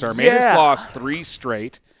playoffs. Armada's lost 3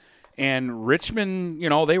 straight, and Richmond,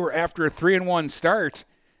 they were after a 3-1 start,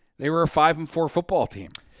 they were a 5-4 football team.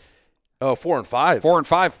 Oh, 4-5.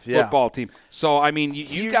 4-5 football team. So, I mean,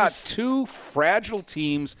 you got two fragile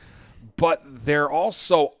teams, but they're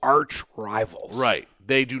also arch rivals. Right.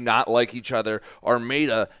 They do not like each other.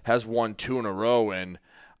 Armada has won 2 in a row, and,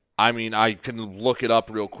 I mean, I can look it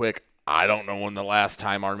up real quick. I don't know when the last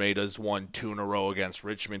time Armada's won 2 in a row against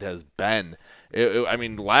Richmond has been. I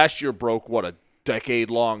mean, last year broke, a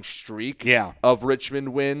decade-long streak of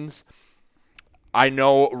Richmond wins. I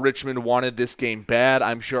know Richmond wanted this game bad.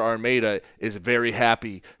 I'm sure Armada is very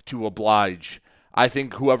happy to oblige. I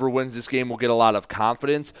think whoever wins this game will get a lot of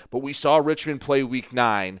confidence, but we saw Richmond play Week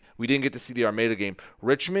 9. We didn't get to see the Armada game.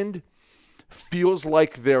 Richmond feels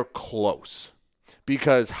like they're close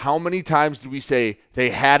because how many times do we say they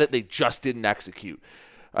had it, they just didn't execute?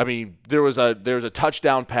 I mean, there was a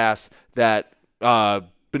touchdown pass that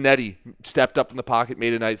Benetti stepped up in the pocket,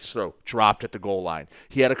 made a nice throw, dropped at the goal line.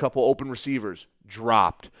 He had a couple open receivers,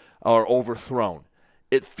 dropped or overthrown.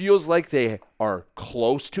 It feels like they are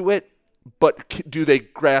close to it, but do they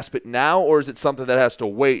grasp it now, or is it something that has to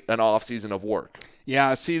wait an off season of work?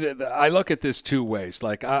 Yeah, see, I look at this 2 ways.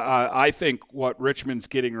 Like, I think what Richmond's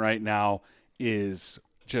getting right now is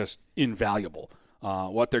just invaluable.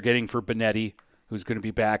 What they're getting for Benetti, who's going to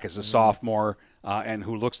be back as a sophomore, and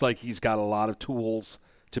who looks like he's got a lot of tools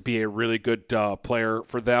to be a really good player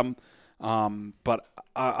for them. But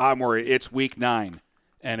I'm worried. It's Week 9,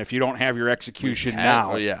 and if you don't have your execution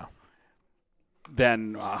now,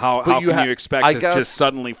 then how can you expect to just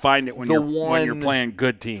suddenly find it when you're playing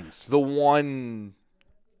good teams? The one,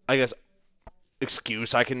 I guess,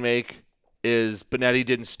 excuse I can make is Benetti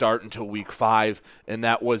didn't start until Week 5, and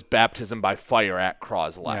that was baptism by fire at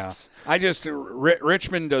Croslex. Yeah.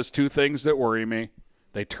 Richmond does 2 things that worry me.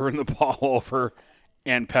 They turn the ball over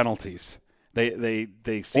and penalties. They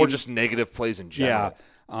seem, or just negative plays in general.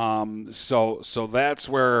 Yeah. So that's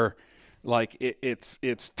where, like,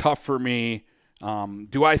 it's tough for me.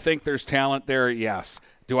 Do I think there's talent there? Yes.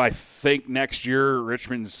 Do I think next year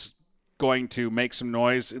Richmond's going to make some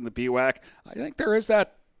noise in the BWAC? I think there is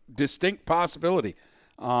that distinct possibility.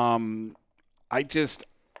 I don't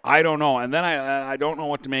know. And then I don't know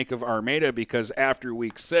what to make of Armada because after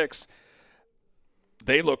Week 6,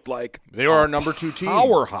 they looked like they were our number 2 team.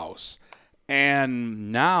 Powerhouse.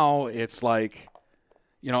 And now it's like,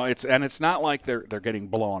 it's not like they're getting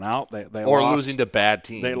blown out. They or lost, losing to bad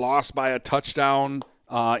teams. They lost by a touchdown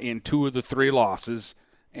in 2 of the 3 losses.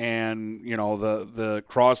 And, the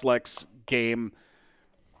Croslex game,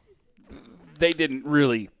 they didn't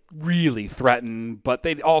really threaten, but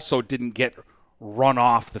they also didn't get run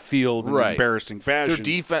off the field in an embarrassing fashion.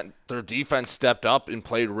 Their defense stepped up and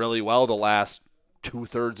played really well the last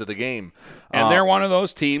 2/3 of the game. And they're one of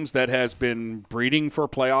those teams that has been breeding for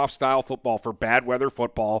playoff-style football, for bad weather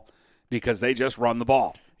football, because they just run the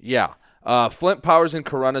ball. Yeah. Flint Powers and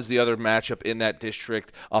Corunna is the other matchup in that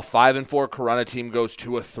district. A 5-4 Corunna team goes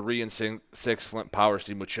to a 3-6 Flint Powers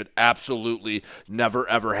team, which should absolutely never,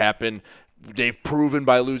 ever happen. They've proven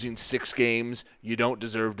by losing 6 games you don't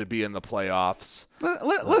deserve to be in the playoffs.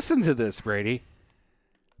 Listen to this, Brady.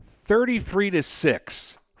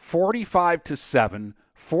 33-6, 45-7,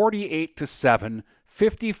 48-7,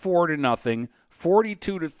 54-0,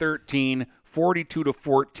 42-13,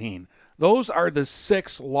 42-14. Those are the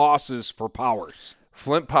 6 losses for Powers.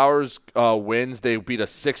 Flint Powers wins. They beat a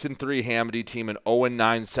 6-3 Hamady team, an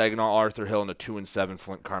 0-9 Saginaw Arthur Hill, and a 2-7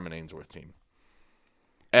 Flint Carman Ainsworth team.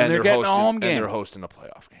 And they're getting a home game. And they're hosting a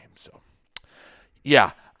playoff game. So,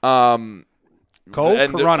 yeah. Go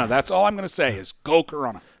Corunna. That's all I'm going to say is go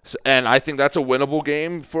Corunna. So, and I think that's a winnable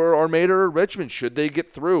game for Armada or Richmond should they get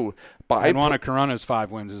through. And one of Corunna's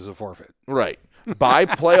 5 wins is a forfeit. Right. By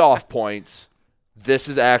playoff points, this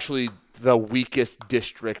is actually the weakest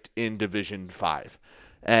district in Division 5.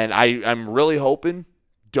 And I'm really hoping,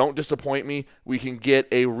 don't disappoint me, we can get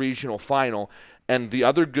a regional final. And the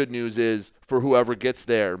other good news is, for whoever gets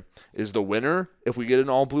there, is the winner, if we get an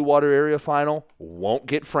all-Blue Water area final, won't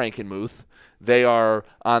get Frankenmuth. They are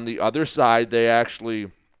on the other side. They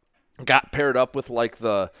actually got paired up with like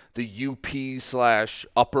the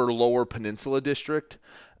UP/Upper Lower Peninsula District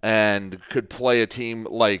and could play a team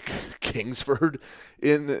like Kingsford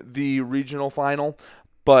in the regional final.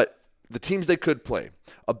 But the teams they could play,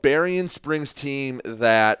 a Berrien Springs team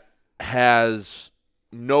that has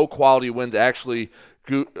no quality wins. Actually,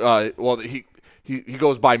 he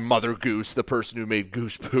goes by Mother Goose, the person who made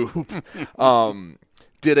Goose Poop,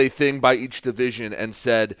 did a thing by each division and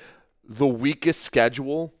said the weakest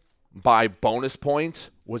schedule by bonus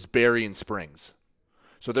points was Berrien Springs.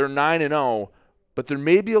 So they're 9-0, but there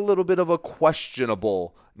may be a little bit of a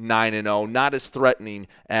questionable 9-0, not as threatening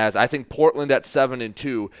as I think Portland at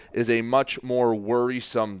 7-2 is a much more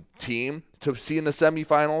worrisome team to see in the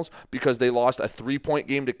semifinals because they lost a 3-point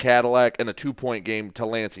game to Cadillac and a 2-point game to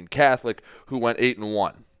Lansing Catholic, who went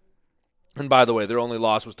 8-1. And by the way, their only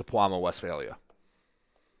loss was to Puama Westphalia.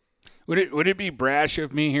 Would it be brash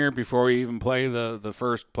of me here before we even play the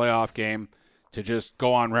first playoff game to just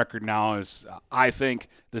go on record now as I think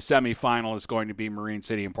the semifinal is going to be Marine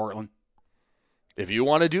City and Portland? If you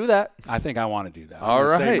want to do that. I think I want to do that. All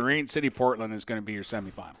right. Say Marine City Portland is going to be your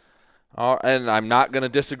semifinal. And I'm not going to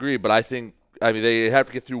disagree, but I think they have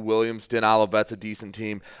to get through Williamston. Olivet's a decent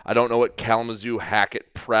team. I don't know what Kalamazoo,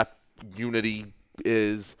 Hackett, Prep, Unity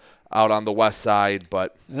is out on the west side,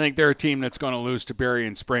 but I think they're a team that's going to lose to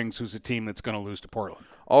Berrien Springs, who's a team that's going to lose to Portland.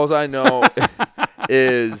 All I know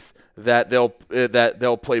is that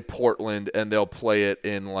they'll play Portland and they'll play it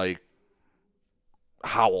in like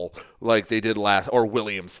Howell like they did last, or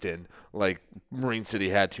Williamston like Marine City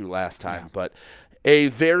had to last time. Yeah. But a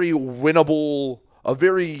very winnable, I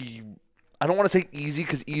don't want to say easy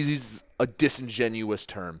because easy's a disingenuous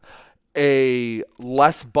term. A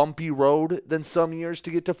less bumpy road than some years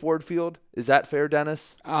to get to Ford Field. Is that fair,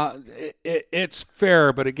 Dennis? It's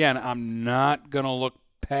fair, but again, I'm not going to look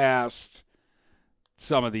past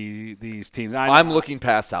some of these teams. I'm looking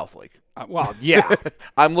past Southlake. Well, yeah.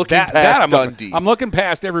 I'm looking past Dundee. I'm looking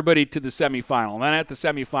past everybody to the semifinal. And then at the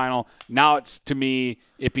semifinal, now to me,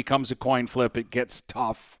 it becomes a coin flip. It gets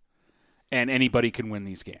tough, and anybody can win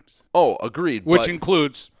these games. Oh, agreed. Which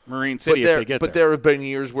includes Marine City if they get there. But there have been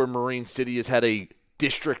years where Marine City has had a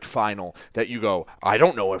district final that you go, I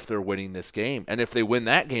don't know if they're winning this game. And if they win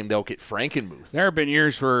that game, they'll get Frankenmuth. There have been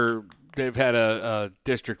years where they've had a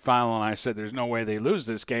district final, and I said there's no way they lose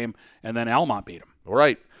this game, and then Almont beat them.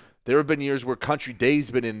 Right. There have been years where Country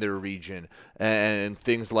Day's been in their region and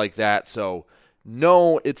things like that. So,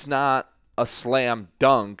 no, it's not a slam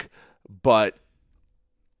dunk, but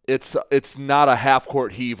it's not a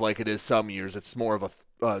half-court heave like it is some years. It's more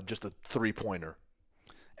of just a three-pointer.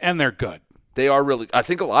 And they're good. They are really – I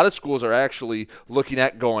think a lot of schools are actually looking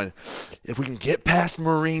at going, if we can get past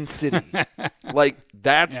Marine City, like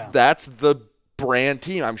that's the brand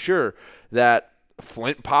team. I'm sure that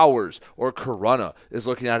Flint Powers or Corunna is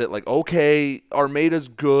looking at it like, okay, Armada's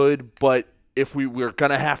good, but if we're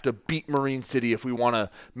going to have to beat Marine City if we want to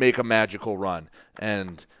make a magical run.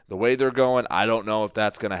 And the way they're going, I don't know if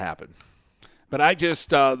that's going to happen. But I just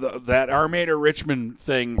that Armada-Richmond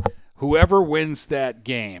thing, whoever wins that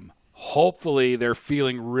game, hopefully they're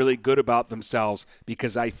feeling really good about themselves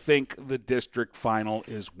because I think the district final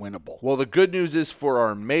is winnable. Well, the good news is for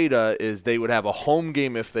Armada is they would have a home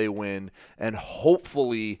game if they win, and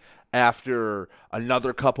hopefully after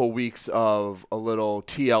another couple weeks of a little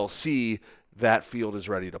TLC, that field is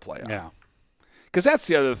ready to play on. Yeah, because that's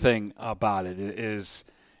the other thing about it is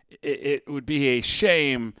it would be a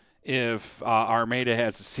shame if Armada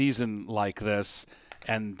has a season like this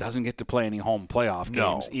and doesn't get to play any home playoff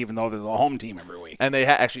games, even though they're the home team every week. And they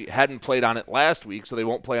actually hadn't played on it last week, so they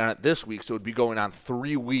won't play on it this week. So it would be going on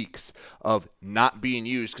 3 weeks of not being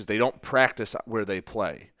used because they don't practice where they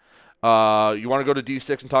play. You want to go to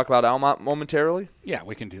D6 and talk about Almont momentarily? Yeah,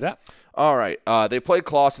 we can do that. All right. They played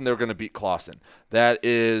Clawson. They're going to beat Clawson. That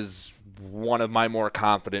is one of my more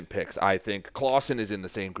confident picks. I think Clawson is in the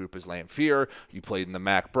same group as Lamphere. You played in the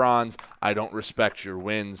MAC Bronze. I don't respect your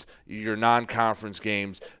wins. Your non-conference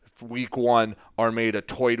games, week 1, Armada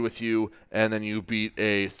toyed with you, and then you beat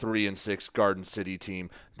a 3-6 Garden City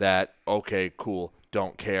team that, okay, cool,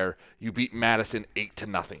 don't care. You beat Madison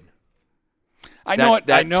 8-0.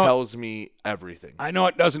 That tells me everything. I know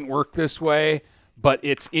it doesn't work this way, but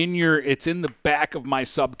it's in the back of my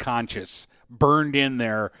subconscious, burned in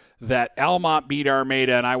there, that Almont beat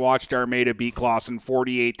Armada, and I watched Armada beat Clawson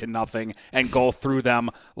 48-0 and go through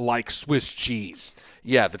them like Swiss cheese.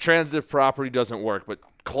 Yeah, the transitive property doesn't work, but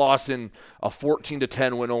Clawson, a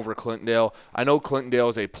 14-10 win over Clintondale. I know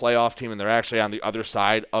Clintondale is a playoff team, and they're actually on the other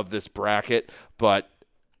side of this bracket, but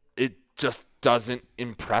it just doesn't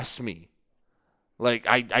impress me. Like,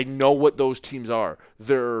 I know what those teams are.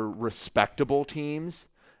 They're respectable teams,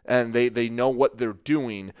 and they know what they're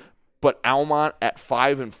doing. But Almont at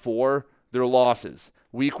 5-4, their losses.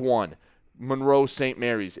 Week 1, Monroe St.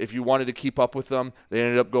 Mary's. If you wanted to keep up with them, they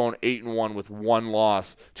ended up going 8-1 with 1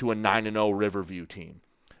 loss to a 9-0 Riverview team.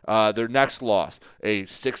 Their next loss, a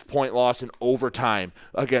 6-point loss in overtime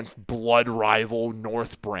against blood rival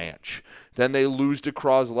North Branch. Then they lose to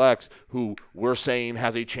Croslex, who we're saying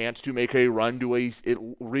has a chance to make a run to a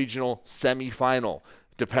regional semifinal,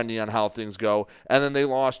 depending on how things go. And then they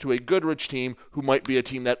lost to a Goodrich team, who might be a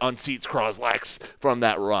team that unseats Croslex from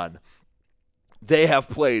that run. They have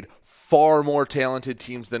played far more talented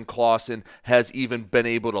teams than Clawson has even been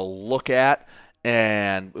able to look at.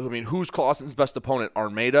 And, I mean, who's Clawson's best opponent?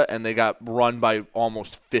 Armada, and they got run by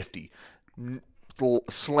almost 50.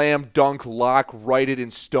 Slam dunk, lock, write it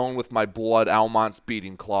in stone with my blood, Almont's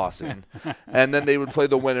beating Clawson. And then they would play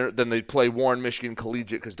the winner. Then they'd play Warren Michigan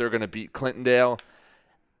Collegiate because they're going to beat Clintondale.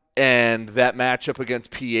 And that matchup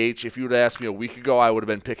against PH, if you would have asked me a week ago, I would have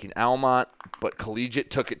been picking Almont. But Collegiate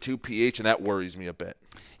took it to PH, and that worries me a bit.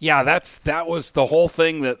 Yeah, that was the whole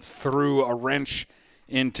thing that threw a wrench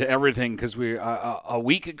into everything, because we a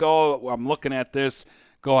week ago I'm looking at this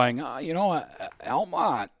going,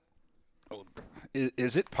 Almont,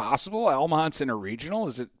 is it possible Almont's in a regional?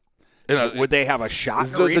 Is it? Would they have a shot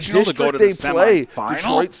in a regional to go to the semifinal?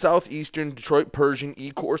 Detroit Southeastern, Detroit Pershing,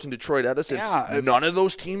 E-Course, and Detroit Edison. Yeah, none of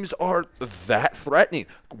those teams are that threatening.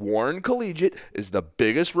 Warren Collegiate is the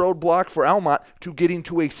biggest roadblock for Almont to getting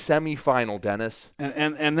to a semifinal, Dennis.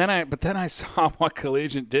 And then I saw what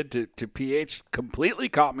Collegiate did to PH. Completely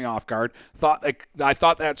caught me off guard. I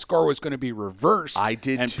thought that score was going to be reversed. I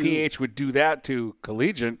did and too. PH would do that to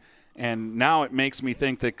Collegiate. And now it makes me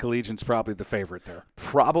think that Collegiate's probably the favorite there.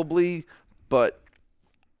 Probably, but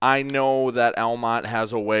I know that Almont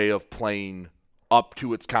has a way of playing up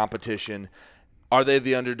to its competition. Are they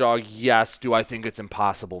the underdog? Yes. Do I think it's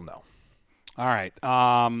impossible? No. All right.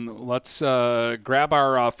 Let's grab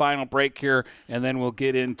our final break here, and then we'll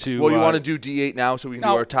get into Well, you want to do D8 now so we can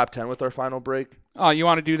do our top 10 with our final break? Oh, you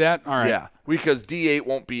want to do that? All right. Yeah, because D8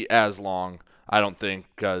 won't be as long, I don't think,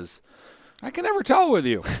 because I can never tell with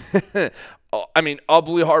you. I mean,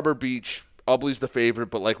 Ubly Harbor Beach, Ubly's the favorite,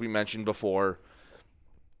 but like we mentioned before,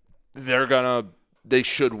 they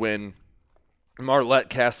should win. Marlette,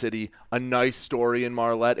 Cass City, a nice story in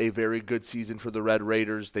Marlette, a very good season for the Red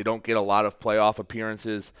Raiders. They don't get a lot of playoff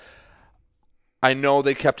appearances. I know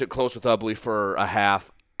they kept it close with Ubly for a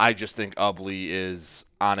half. I just think Ubly is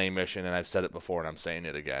on a mission, and I've said it before, and I'm saying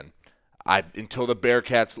it again. If the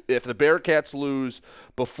Bearcats lose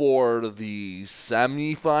before the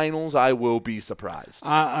semifinals, I will be surprised.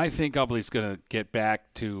 I think Ubly's going to get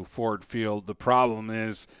back to Ford Field. The problem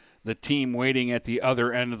is the team waiting at the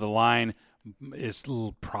other end of the line is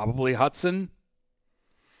probably Hudson.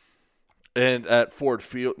 And at Ford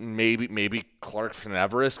Field, maybe Clarkson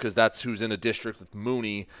Everest, because that's who's in a district with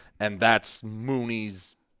Mooney, and that's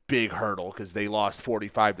Mooney's big hurdle because they lost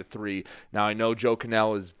 45-3. Now, I know Joe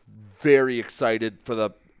Cannell is very excited for the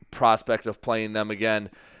prospect of playing them again,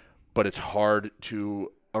 but it's hard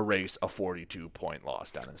to erase a 42-point loss,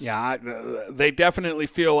 Dennis. Yeah, they definitely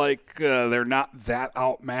feel like they're not that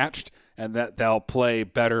outmatched and that they'll play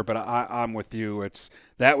better, but I'm with you.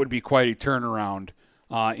 That would be quite a turnaround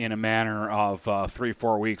in a manner of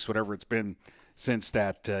 3-4 weeks, whatever it's been since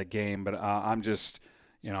that game. But I'm just,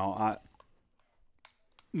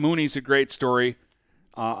 Mooney's a great story.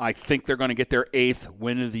 I think they're going to get their 8th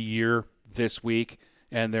win of the year this week,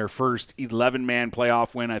 and their first 11-man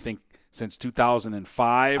playoff win, I think, since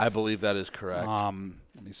 2005. I believe that is correct.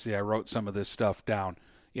 Let me see. I wrote some of this stuff down.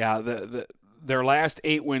 Yeah, their last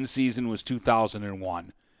 8-win season was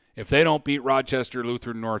 2001. If they don't beat Rochester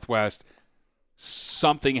Lutheran Northwest,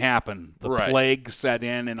 something happened. The plague set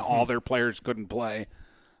in, and all their players couldn't play.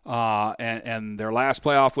 And their last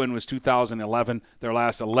playoff win was 2011. Their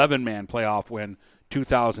last 11-man playoff win,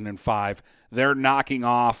 2005. They're knocking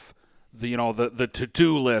off the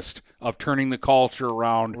to-do list of turning the culture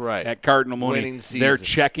around at Cardinal Mooney. They're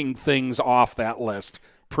checking things off that list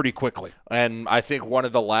pretty quickly. And I think one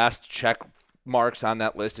of the last check marks on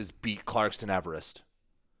that list is beat Clarkston Everest.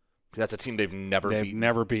 That's a team they've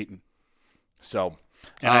never beaten. So,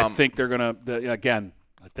 and I think they're going to, again,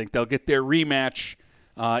 I think they'll get their rematch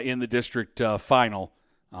in the district final.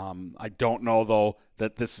 I don't know, though,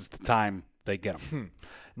 that this is the time they get them.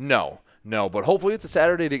 No, but hopefully it's a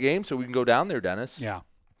Saturday game so we can go down there, Dennis. Yeah.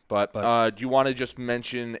 But do you want to just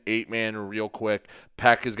mention 8-man real quick?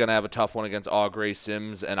 Peck is going to have a tough one against Augrey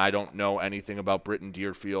Sims, and I don't know anything about Britton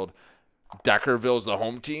Deerfield. Deckerville's the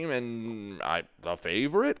home team, and the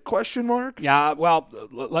favorite, question mark? Yeah, well,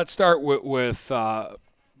 let's start with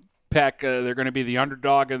Peck. They're going to be the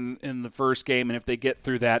underdog in the first game, and if they get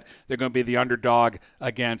through that, they're going to be the underdog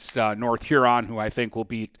against North Huron, who I think will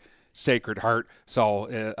beat Sacred Heart.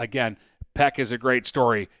 So, again, Peck is a great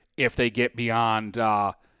story if they get beyond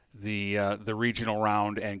the regional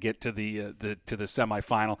round and get to the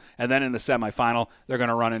semifinal. And then in the semifinal, they're going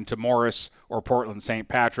to run into Morris or Portland St.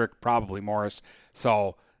 Patrick, probably Morris.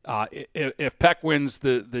 So if Peck wins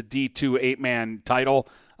the D2 8-man title,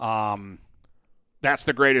 that's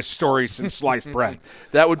the greatest story since sliced bread.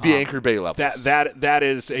 That would be Anchor Bay levels. That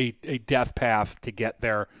is a death path to get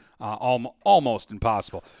there, almost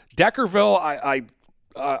impossible. Deckerville,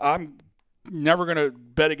 I'm never going to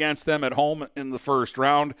bet against them at home in the first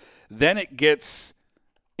round. Then it gets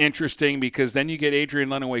interesting because then you get Adrian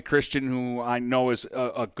Lenawee Christian, who I know is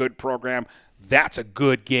a good program. That's a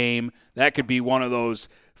good game. That could be one of those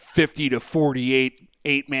 50 to 48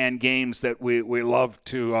 8-man games that we love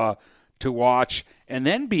to watch. And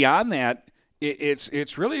then beyond that,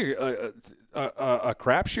 it's really a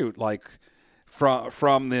crapshoot. Like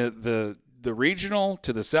from the regional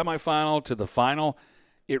to the semifinal to the final.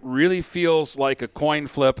 It really feels like a coin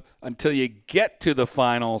flip until you get to the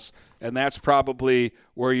finals, and that's probably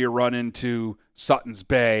where you run into Sutton's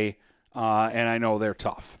Bay, and I know they're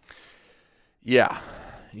tough. Yeah.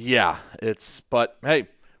 But, hey,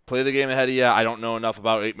 play the game ahead of you. I don't know enough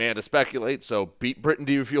about 8-man to speculate, so beat Britton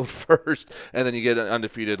Deerfield first, and then you get an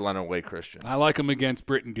undefeated Lenawee Christian. I like them against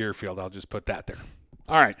Britton Deerfield. I'll just put that there.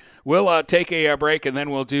 All right, we'll take a break, and then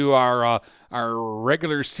we'll do our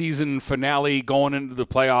regular season finale going into the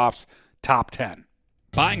playoffs, top 10.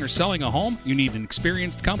 Buying or selling a home? You need an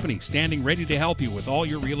experienced company standing ready to help you with all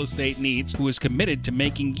your real estate needs, who is committed to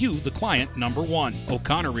making you the client number one.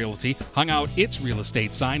 O'Connor Realty hung out its real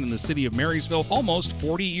estate sign in the city of Marysville almost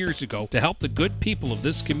 40 years ago to help the good people of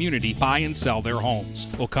this community buy and sell their homes.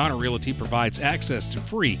 O'Connor Realty provides access to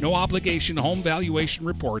free, no-obligation home valuation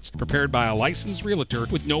reports prepared by a licensed realtor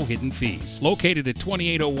with no hidden fees. Located at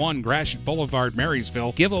 2801 Gratiot Boulevard,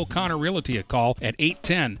 Marysville, give O'Connor Realty a call at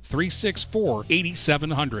 810-364-8700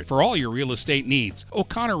 for all your real estate needs.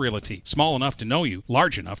 O'Connor Realty, small enough to know you,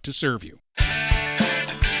 large enough to serve you.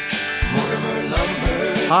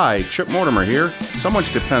 Hi, Chip Mortimer here. So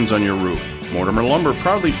much depends on your roof. Mortimer Lumber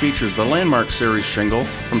proudly features the Landmark Series shingle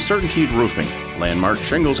from Certainteed Roofing. Landmark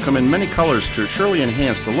shingles come in many colors to surely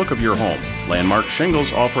enhance the look of your home. Landmark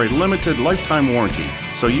shingles offer a limited lifetime warranty,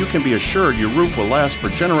 so you can be assured your roof will last for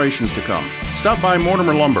generations to come. Stop by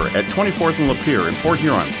Mortimer Lumber at 24th and Lapeer in Port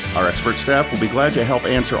Huron. Our expert staff will be glad to help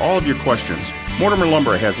answer all of your questions. Mortimer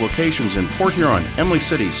Lumber has locations in Port Huron, Emily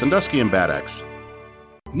City, Sandusky, and Bad Axe.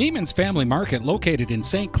 Neiman's Family Market, located in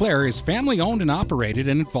St. Clair, is family-owned and operated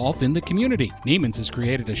and involved in the community. Neiman's has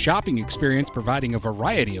created a shopping experience providing a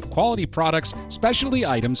variety of quality products, specialty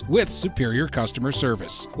items with superior customer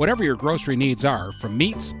service. Whatever your grocery needs are, from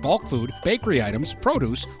meats, bulk food, bakery items,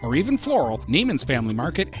 produce, or even floral, Neiman's Family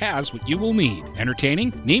Market has what you will need.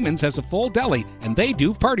 Entertaining? Neiman's has a full deli, and they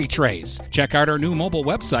do party trays. Check out our new mobile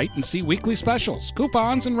website and see weekly specials,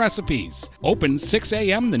 coupons, and recipes. Open 6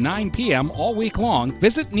 a.m. to 9 p.m. all week long.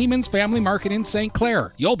 Visit Neiman's Family Market in St.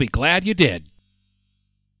 Clair. You'll be glad you did.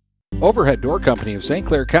 Overhead Door Company of St.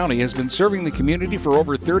 Clair County has been serving the community for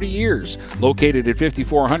over 30 years. Located at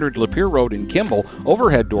 5400 Lapeer Road in Kimball,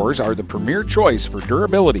 Overhead Doors are the premier choice for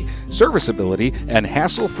durability, serviceability, and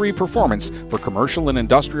hassle-free performance for commercial and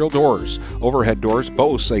industrial doors. Overhead Doors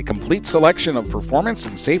boasts a complete selection of performance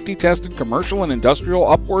and safety-tested commercial and industrial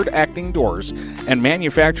upward-acting doors and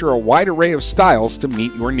manufacture a wide array of styles to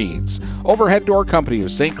meet your needs. Overhead Door Company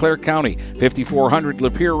of St. Clair County, 5400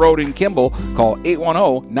 Lapeer Road in Kimball. Call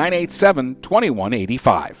 810-987-2185.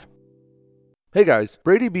 Hey guys,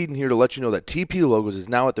 Brady Beaton here to let you know that TP Logos is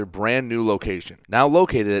now at their brand new location. Now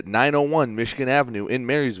located at 901 Michigan Avenue in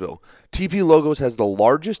Marysville, TP Logos has the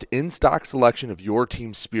largest in-stock selection of your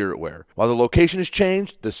team's spirit wear. While the location has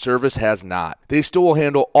changed, the service has not. They still will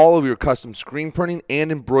handle all of your custom screen printing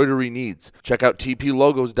and embroidery needs. Check out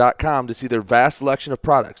tplogos.com to see their vast selection of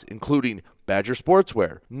products, including Badger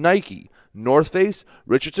Sportswear, Nike, North Face,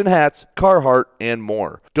 Richardson hats, Carhartt, and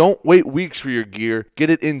more. Don't wait weeks for your gear. Get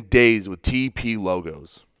it in days with TP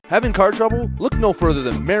Logos. Having car trouble? Look no further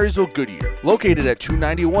than Marysville Goodyear. Located at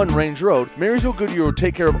 291 Range Road, Marysville Goodyear will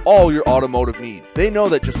take care of all your automotive needs. They know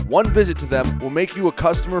that just one visit to them will make you a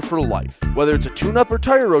customer for life. Whether it's a tune-up or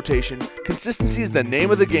tire rotation, consistency is the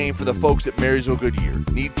name of the game for the folks at Marysville Goodyear.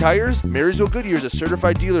 Need tires? Marysville Goodyear is a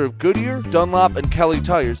certified dealer of Goodyear, Dunlop, and Kelly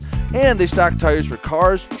tires, and they stock tires for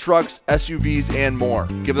cars, trucks, SUVs, and more.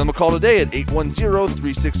 Give them a call today at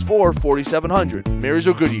 810-364-4700.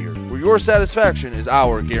 Marysville Goodyear, where your satisfaction is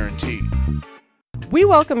our guarantee. We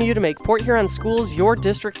welcome you to make Port Huron Schools your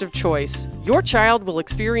district of choice. Your child will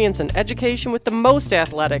experience an education with the most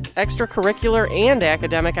athletic, extracurricular, and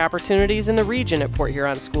academic opportunities in the region at Port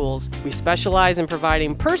Huron Schools. We specialize in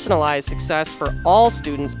providing personalized success for all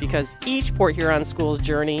students because each Port Huron Schools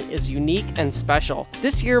journey is unique and special.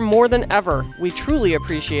 This year, more than ever, we truly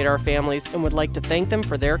appreciate our families and would like to thank them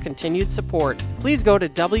for their continued support. Please go to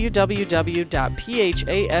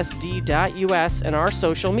www.phasd.us and our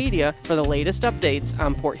social media for the latest updates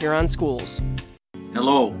on Port Huron Schools.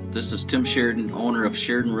 Hello, this is Tim Sheridan, owner of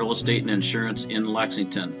Sheridan Real Estate and Insurance in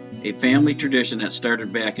Lexington, a family tradition that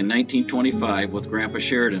started back in 1925 with Grandpa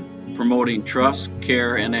Sheridan. Promoting trust,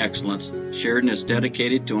 care, and excellence, Sheridan is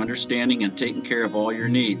dedicated to understanding and taking care of all your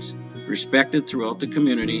needs. Respected throughout the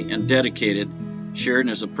community and dedicated,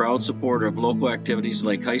 Sheridan is a proud supporter of local activities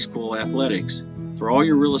like high school athletics. For all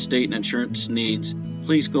your real estate and insurance needs,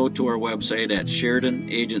 please go to our website at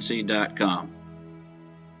SheridanAgency.com.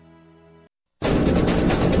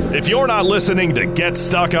 If you're not listening to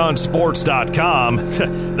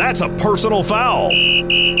GetStuckOnSports.com, that's a personal foul.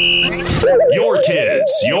 Your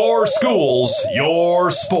kids, your schools,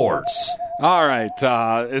 your sports. All right.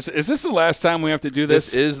 Is this the last time we have to do this?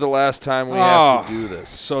 This is the last time we have to do this.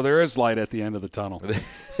 So there is light at the end of the tunnel.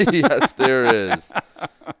 Yes, there is.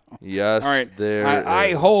 Yes, all right.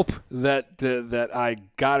 I hope that I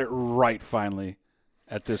got it right finally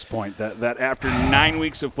at this point. That after 9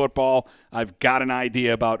 weeks of football, I've got an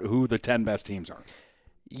idea about who the 10 best teams are.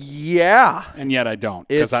 Yeah. And yet I don't,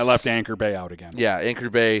 because I left Anchor Bay out again. Yeah, Anchor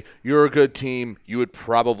Bay, you're a good team. You would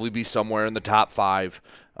probably be somewhere in the top 5,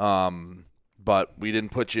 but we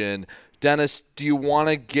didn't put you in. Dennis, do you want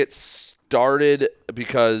to get started?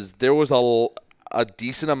 Because there was a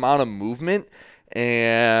decent amount of movement,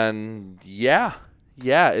 and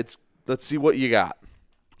let's see what you got.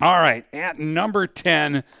 All right, at number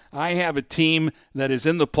 10, I have a team that is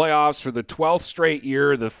in the playoffs for the 12th straight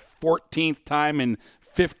year, the 14th time in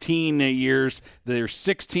 15 years, their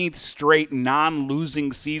 16th straight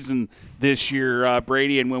non-losing season this year,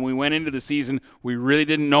 Brady. And when we went into the season, we really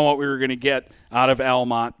didn't know what we were going to get out of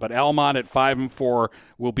Almont, but Almont at 5-4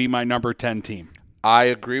 will be my number 10 team. I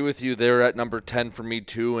agree with you. They're at number 10 for me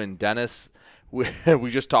too, and Dennis, we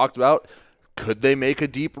just talked about, could they make a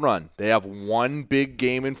deep run? They have one big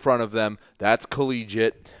game in front of them. That's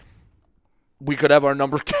collegiate. We could have our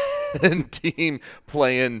number 10 team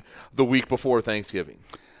playing the week before Thanksgiving.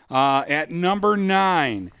 At number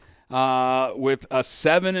 9, with a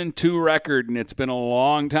 7-2 record, and it's been a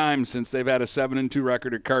long time since they've had a 7-2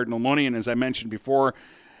 record at Cardinal Mooney, and as I mentioned before,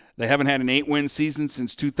 they haven't had an 8-win season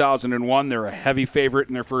since 2001. They're a heavy favorite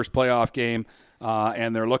in their first playoff game.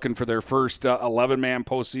 And they're looking for their first 11-man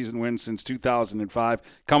postseason win since 2005.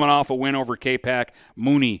 Coming off a win over K-Pac,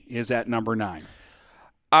 Mooney is at number 9.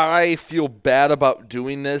 I feel bad about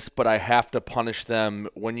doing this, but I have to punish them.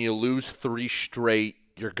 When you lose 3 straight,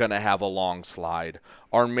 you're going to have a long slide.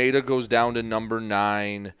 Armada goes down to number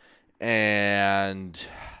 9, and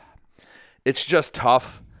it's just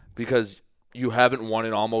tough because you haven't won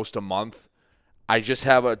in almost a month. I just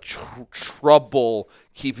have a trouble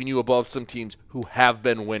keeping you above some teams who have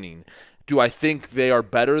been winning. Do I think they are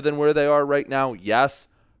better than where they are right now? Yes,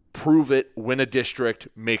 prove it, win a district,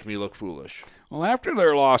 make me look foolish. Well, after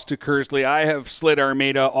their loss to Kearsley, I have slid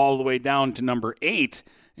Armada all the way down to number 8.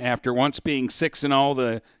 After once being 6-0,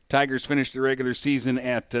 the Tigers finished the regular season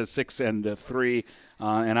at 6-3,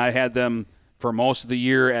 and I had them for most of the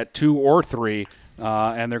year at 2 or 3,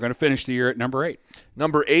 and they're going to finish the year at number 8.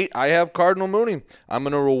 Number 8, I have Cardinal Mooney. I'm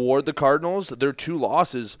going to reward the Cardinals. Their 2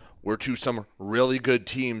 losses were to some really good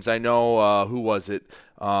teams. I know, who was it?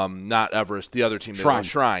 Not Everest, the other team.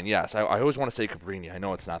 Shrine, yes. I always want to say Cabrini. I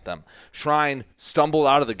know it's not them. Shrine stumbled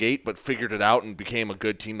out of the gate but figured it out and became a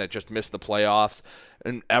good team that just missed the playoffs.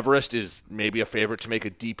 And Everest is maybe a favorite to make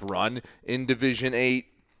a deep run in Division 8.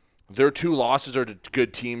 Their 2 losses are to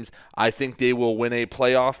good teams. I think they will win a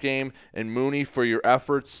playoff game. And Mooney, for your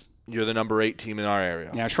efforts, you're the number 8 team in our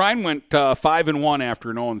area. Yeah, Shrine went 5-1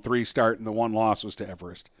 after an 0-3 start, and the 1 loss was to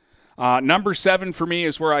Everest. Number 7 for me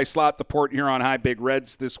is where I slot the Port Huron High Big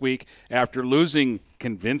Reds this week. After losing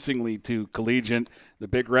convincingly to Collegiate, the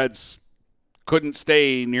Big Reds couldn't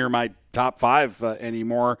stay near my top 5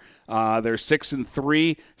 anymore. They're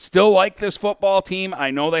 6-3. Still like this football team. I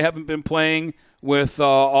know they haven't been playing with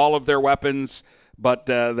all of their weapons, but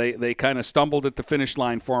they kind of stumbled at the finish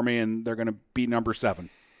line for me, and they're going to be number 7.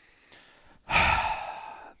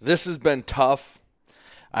 This has been tough.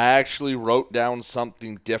 I actually wrote down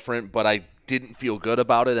something different, but I didn't feel good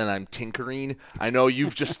about it, and I'm tinkering. I know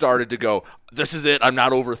you've just started to go, this is it, I'm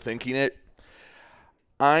not overthinking it.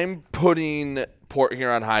 I'm putting Port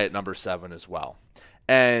Huron High at number 7 as well.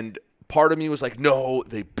 And part of me was like, no,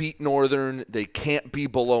 they beat Northern. They can't be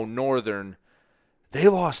below Northern. They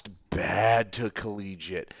lost bad to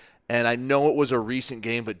Collegiate. And I know it was a recent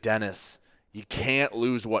game, but Dennis, you can't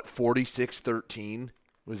lose, 46-13?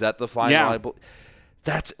 Was that the final? Yeah.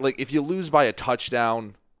 That's like, if you lose by a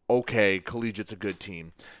touchdown, okay, Collegiate's a good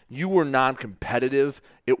team. You were non-competitive.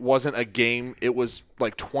 It wasn't a game. It was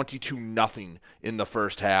like 22-0 in the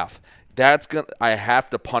first half. I have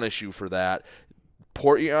to punish you for that.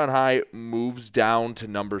 Port Huron High moves down to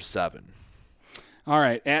number 7. All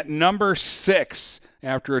right, at number 6,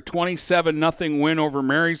 after a 27-0 win over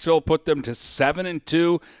Marysville, put them to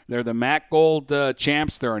 7-2. They're the MAC Gold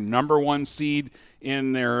champs. They're a number 1 seed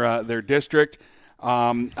in their district.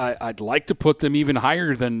 I'd like to put them even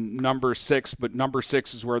higher than number 6, but number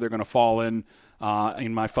 6 is where they're going to fall in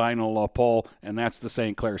my final poll, and that's the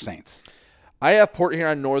St. Clair Saints. I have Port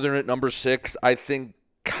Huron Northern at number 6. I think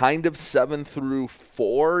kind of 7 through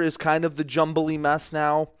 4 is kind of the jumbly mess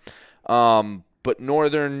now. But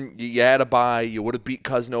Northern, you had a bye. You would have beat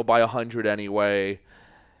Cuzno by 100 anyway.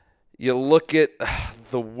 You look at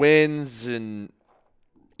the wins, and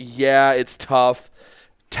yeah, it's tough.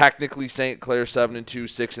 Technically, St. Clair 7-2,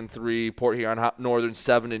 6-3. Port Huron Northern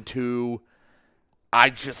 7-2. I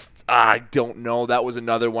don't know. That was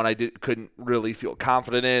another one I couldn't really feel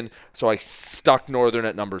confident in, so I stuck Northern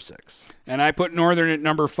at number 6. And I put Northern at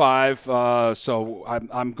number 5, so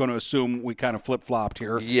I'm going to assume we kind of flip-flopped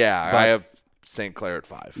here. Yeah, I have St. Clair at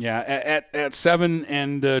 5. Yeah, at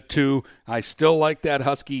 7-2, I still like that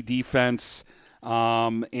Husky defense,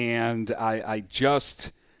 and I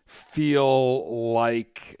just feel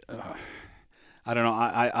like I don't know.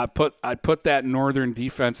 I put that Northern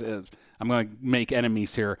defense. I'm going to make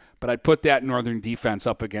enemies here, but I'd put that Northern defense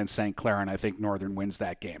up against St. Clair, and I think Northern wins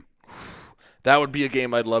that game. That would be a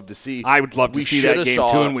game I'd love to see. I would love to see that game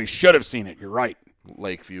too, and we should have seen it. You're right.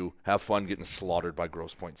 Lakeview, have fun getting slaughtered by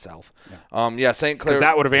Grosse Pointe South. Yeah, St. Clair. Because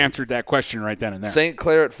that would have answered that question right then and there. St.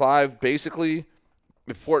 Clair at 5. Basically,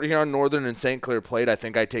 if Port Huron Northern and St. Clair played, I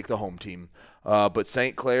think I'd take the home team. But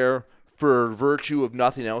St. Clair, for virtue of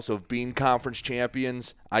nothing else, of being conference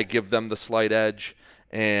champions, I give them the slight edge.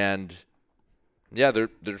 And yeah,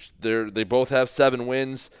 they both have 7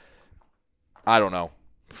 wins. I don't know.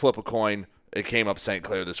 Flip a coin. It came up St.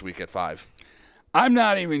 Clair this week at 5. I'm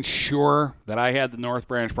not even sure that I had the North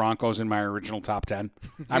Branch Broncos in my original top 10.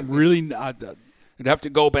 I'm really not. I'd have to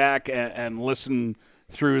go back and listen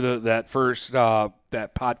through that first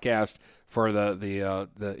that podcast for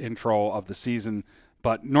the intro of the season.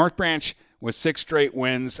 But North Branch with 6 straight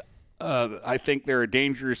wins, I think they're a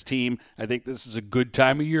dangerous team. I think this is a good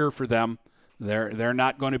time of year for them. They're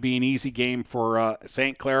not going to be an easy game for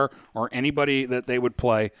St. Clair or anybody that they would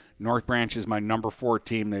play. North Branch is my number 4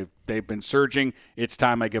 team. They've been surging. It's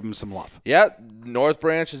time I give them some love. Yeah, North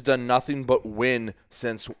Branch has done nothing but win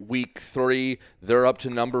since week 3. They're up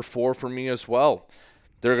to number 4 for me as well.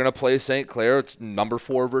 They're going to play St. Clair. It's number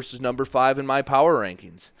 4 versus number 5 in my power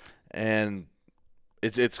rankings. And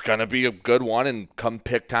it's going to be a good one, and come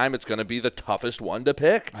pick time, it's going to be the toughest one to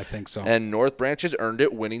pick. I think so. And North Branch has earned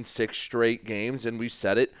it, winning 6 straight games, and we've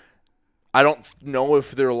said it. I don't know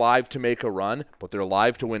if they're live to make a run, but they're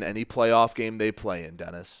live to win any playoff game they play in,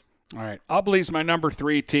 Dennis. All right. Ubly's my number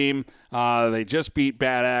 3 team. They just beat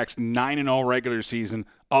Bad Axe 9-0 regular season.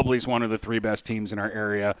 Ubly's one of the 3 best teams in our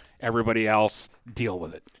area. Everybody else, deal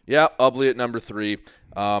with it. Yeah, Ubly at number 3.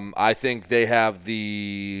 I think they have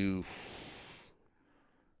the...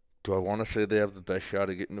 Do I want to say they have the best shot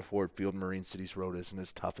at getting to Ford Field? Marine City's road isn't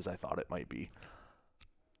as tough as I thought it might be.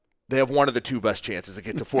 They have one of the 2 best chances to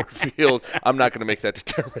get to Ford Field. I'm not going to make that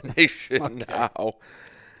determination now.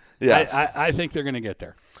 Yeah, I think they're going to get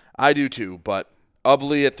there. I do too, but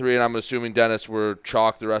Ubly at 3, and I'm assuming, Dennis, we're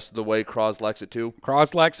chalk the rest of the way. Croslex at 2?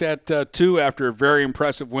 Croslex at 2 after a very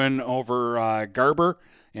impressive win over Garber,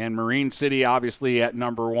 and Marine City obviously at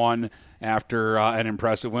number 1 after an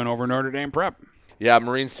impressive win over Notre Dame Prep. Yeah,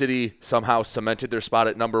 Marine City somehow cemented their spot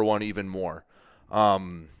at number 1 even more.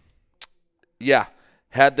 Yeah,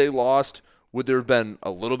 had they lost, would there have been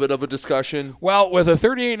a little bit of a discussion? Well, with a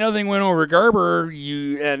 38-0 win over Garber,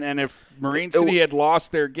 and if Marine City had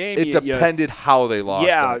lost their game, it depended how they lost.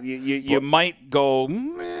 Yeah, you might go,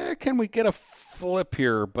 can we get a flip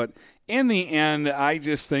here? But in the end, I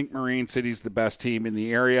just think Marine City's the best team in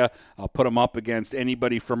the area. I'll put them up against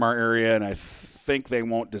anybody from our area, and I think they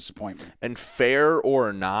won't disappoint me. And fair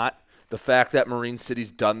or not, the fact that Marine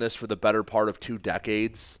City's done this for the better part of 2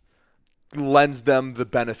 decades lends them the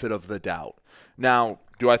benefit of the doubt. Now,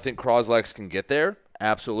 do I think Croslex can get there?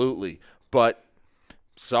 Absolutely. But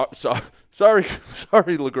sorry,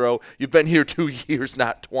 LeGros. You've been here 2 years,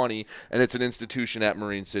 not 20, and it's an institution at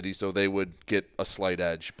Marine City, so they would get a slight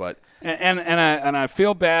edge. But and I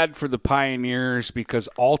feel bad for the Pioneers because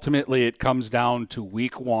ultimately it comes down to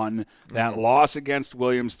week 1, that loss against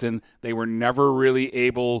Williamston. They were never really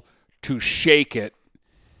able to shake it,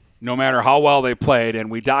 no matter how well they played,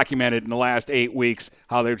 and we documented in the last 8 weeks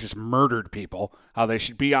how they just murdered people, how they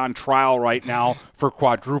should be on trial right now for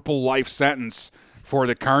quadruple life sentence for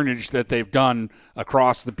the carnage that they've done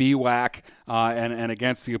across the BWAC and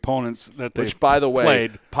against the opponents that they've played. Which, by the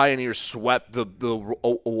way, Pioneers swept the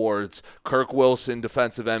awards. Kirk Wilson,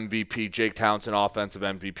 Defensive MVP, Jake Townsend, Offensive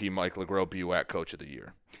MVP, Mike LeGros, BWAC Coach of the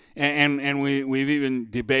Year. And we've even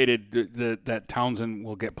debated that Townsend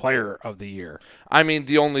will get Player of the Year. I mean,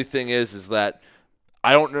 the only thing is that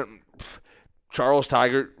I don't know. Charles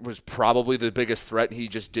Tigert was probably the biggest threat. He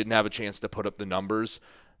just didn't have a chance to put up the numbers.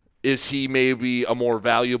 Is he maybe a more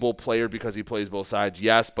valuable player because he plays both sides?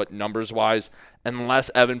 Yes, but numbers-wise,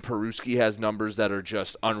 unless Evan Peruski has numbers that are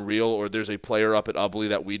just unreal, or there's a player up at Ubly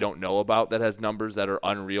that we don't know about that has numbers that are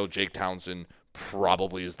unreal, Jake Townsend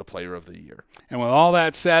probably is the Player of the Year. And with all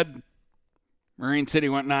that said, Marine City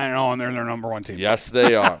went 9-0, and they're their number 1 team. Yes,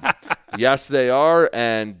 they are. Yes, they are.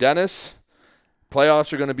 And, Dennis,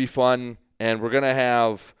 playoffs are going to be fun, and we're going to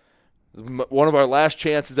have one of our last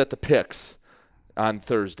chances at the picks on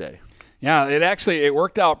Thursday. Yeah, it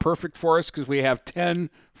worked out perfect for us because we have 10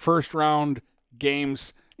 first-round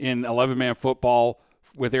games in 11-man football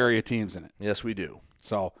with area teams in it. Yes, we do.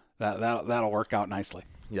 So that'll work out nicely.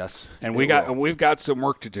 Yes, and we've got some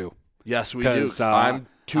work to do. Yes, we do. I'm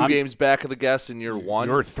 2 games back of the guests, and you're 1.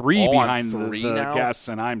 You're 3 behind the guests,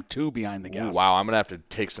 and I'm 2 behind the guests. Ooh, wow, I'm gonna have to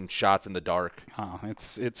take some shots in the dark.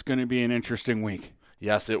 It's going to be an interesting week.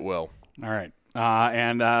 Yes, it will. All right,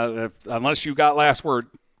 unless you got last word.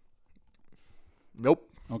 Nope.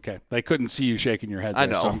 Okay, they couldn't see you shaking your head there, I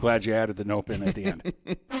know. So I'm glad you added the nope in at the end.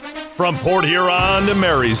 From Port Huron to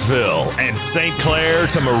Marysville and St. Clair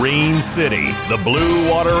to Marine City, the Blue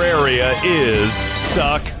Water area is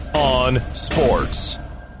Stuck on Sports.